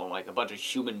people and, like, a bunch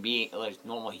of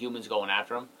normal humans going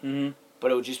after them. Mm-hmm.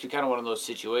 But it would just be kind of one of those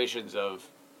situations of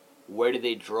where do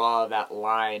they draw that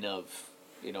line of,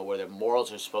 you know, where their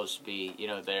morals are supposed to be. You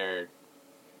know, they're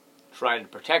trying to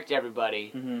protect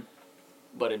everybody,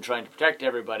 but in trying to protect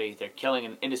everybody, they're killing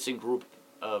an innocent group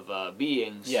of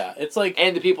beings. Yeah, it's like...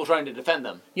 And the people trying to defend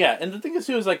them. Yeah, and the thing is,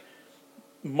 too, is, like,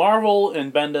 Marvel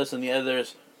and Bendis and the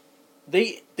others,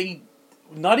 they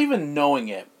not even knowing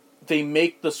it, they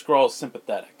make the Skrulls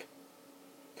sympathetic.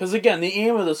 Because, again, the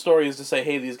aim of the story is to say,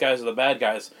 hey, these guys are the bad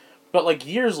guys. But, like,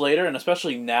 years later, and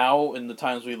especially now in the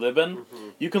times we live in,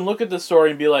 you can look at this story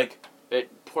and be like...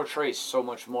 It portrays so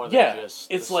much more than just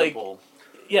it's the like, simple...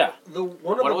 Yeah.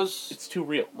 It's too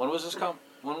real. When was this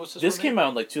This came out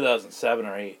in, like, 2007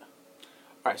 or 8.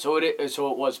 Alright, so it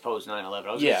was post 9/11.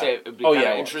 I was going to say, it would be kind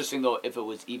of interesting, though, if it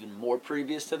was even more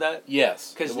previous to that.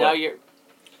 Yes. Because now you're...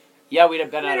 Yeah, we'd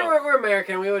have been we're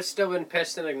American. We would have still been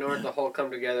pissed and ignored the whole come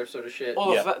together sort of shit.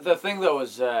 Well, the thing, though,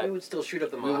 is that... we would still shoot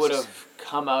up the mosques. We would have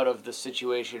come out of the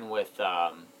situation with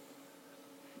the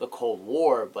Cold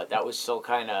War, but that was still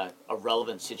kind of a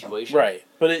relevant situation. Right.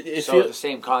 But it's the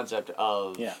same concept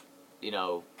of, you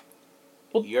know...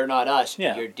 Well, you're not us.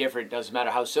 Yeah. You're different. Doesn't matter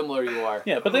how similar you are.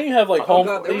 Yeah, but then you have like oh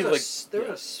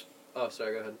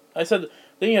sorry, go ahead. I said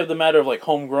then you have the matter of like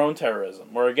homegrown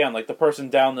terrorism, where again, like the person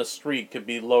down the street could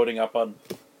be loading up on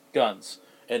guns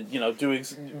and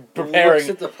preparing. Looks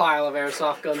at the pile of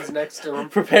airsoft guns next to him,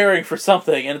 preparing for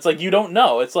something, and it's like you don't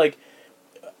know. It's like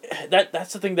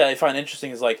that's the thing that I find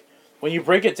interesting is like when you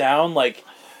break it down, like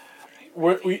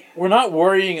we're not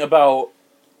worrying about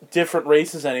different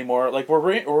races anymore. Like we're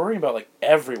worrying about like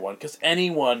everyone, because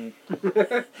anyone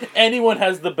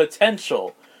has the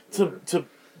potential to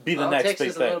be the next big thing. All it takes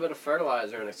is a little bit of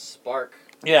fertilizer and a spark.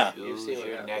 Yeah. Use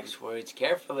your next words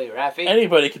carefully, Rafi.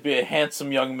 Anybody could be a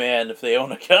handsome young man if they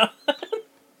own a gun.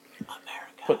 America.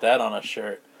 Put that on a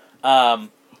shirt. But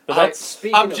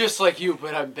I'm just like you,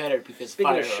 but I'm better because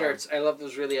speaking of shirts, I love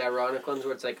those really ironic ones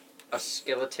where it's like a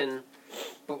skeleton,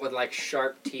 but with like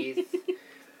sharp teeth.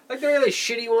 Like the really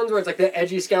shitty ones where it's like the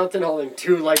edgy skeleton holding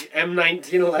two like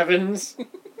M1911s.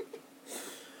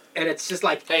 And it's just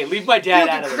like, hey, leave my dad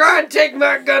out of this. You can try and take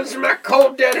my guns from my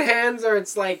cold dead hands, or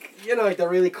it's like, like the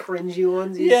really cringy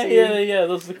ones you see. Yeah,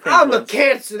 those are the cringy ones. I'm a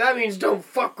cancer, that means don't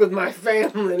fuck with my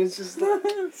family. And it's just like...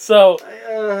 So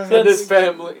this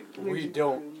family,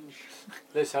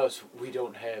 this house, we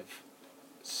don't have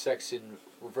sex in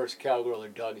reverse cowgirl or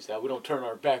doggy style. We don't turn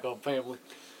our back on family.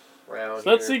 So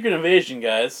that's Secret Invasion,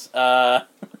 guys. Yeah,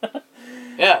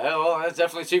 well, that's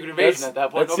definitely Secret Invasion at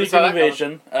that point. That's Secret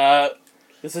Invasion.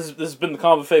 This has been the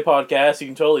Combo Buffet podcast. You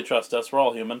can totally trust us. We're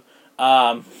all human.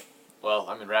 Well,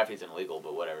 I mean, Rafi's illegal,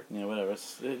 but whatever. Yeah, whatever.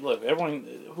 Look, everyone,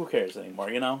 who cares anymore?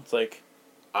 It's like...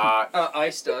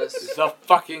 Ice does. The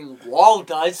fucking wall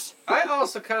does. I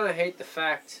also kind of hate the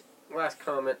fact, last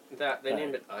comment, that they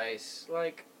named it Ice.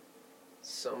 Like,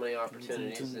 so many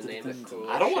opportunities to name it cool.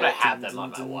 I don't want to have them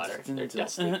on my water. They're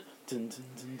dusty.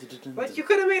 Like, you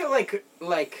could have made it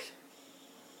like...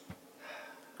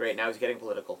 Great, now he's getting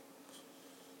political.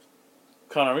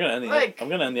 Connor, I'm going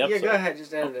to end the episode. Yeah, go ahead,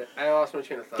 just end it. I lost my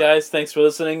train of thought. Guys, thanks for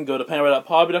listening. Go to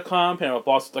panorama.podby.com,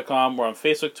 panorama.blogspot.com. We're on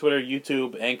Facebook, Twitter,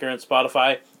 YouTube, Anchor, and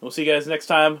Spotify. We'll see you guys next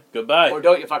time. Goodbye. Or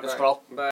don't you fucking scroll. Bye.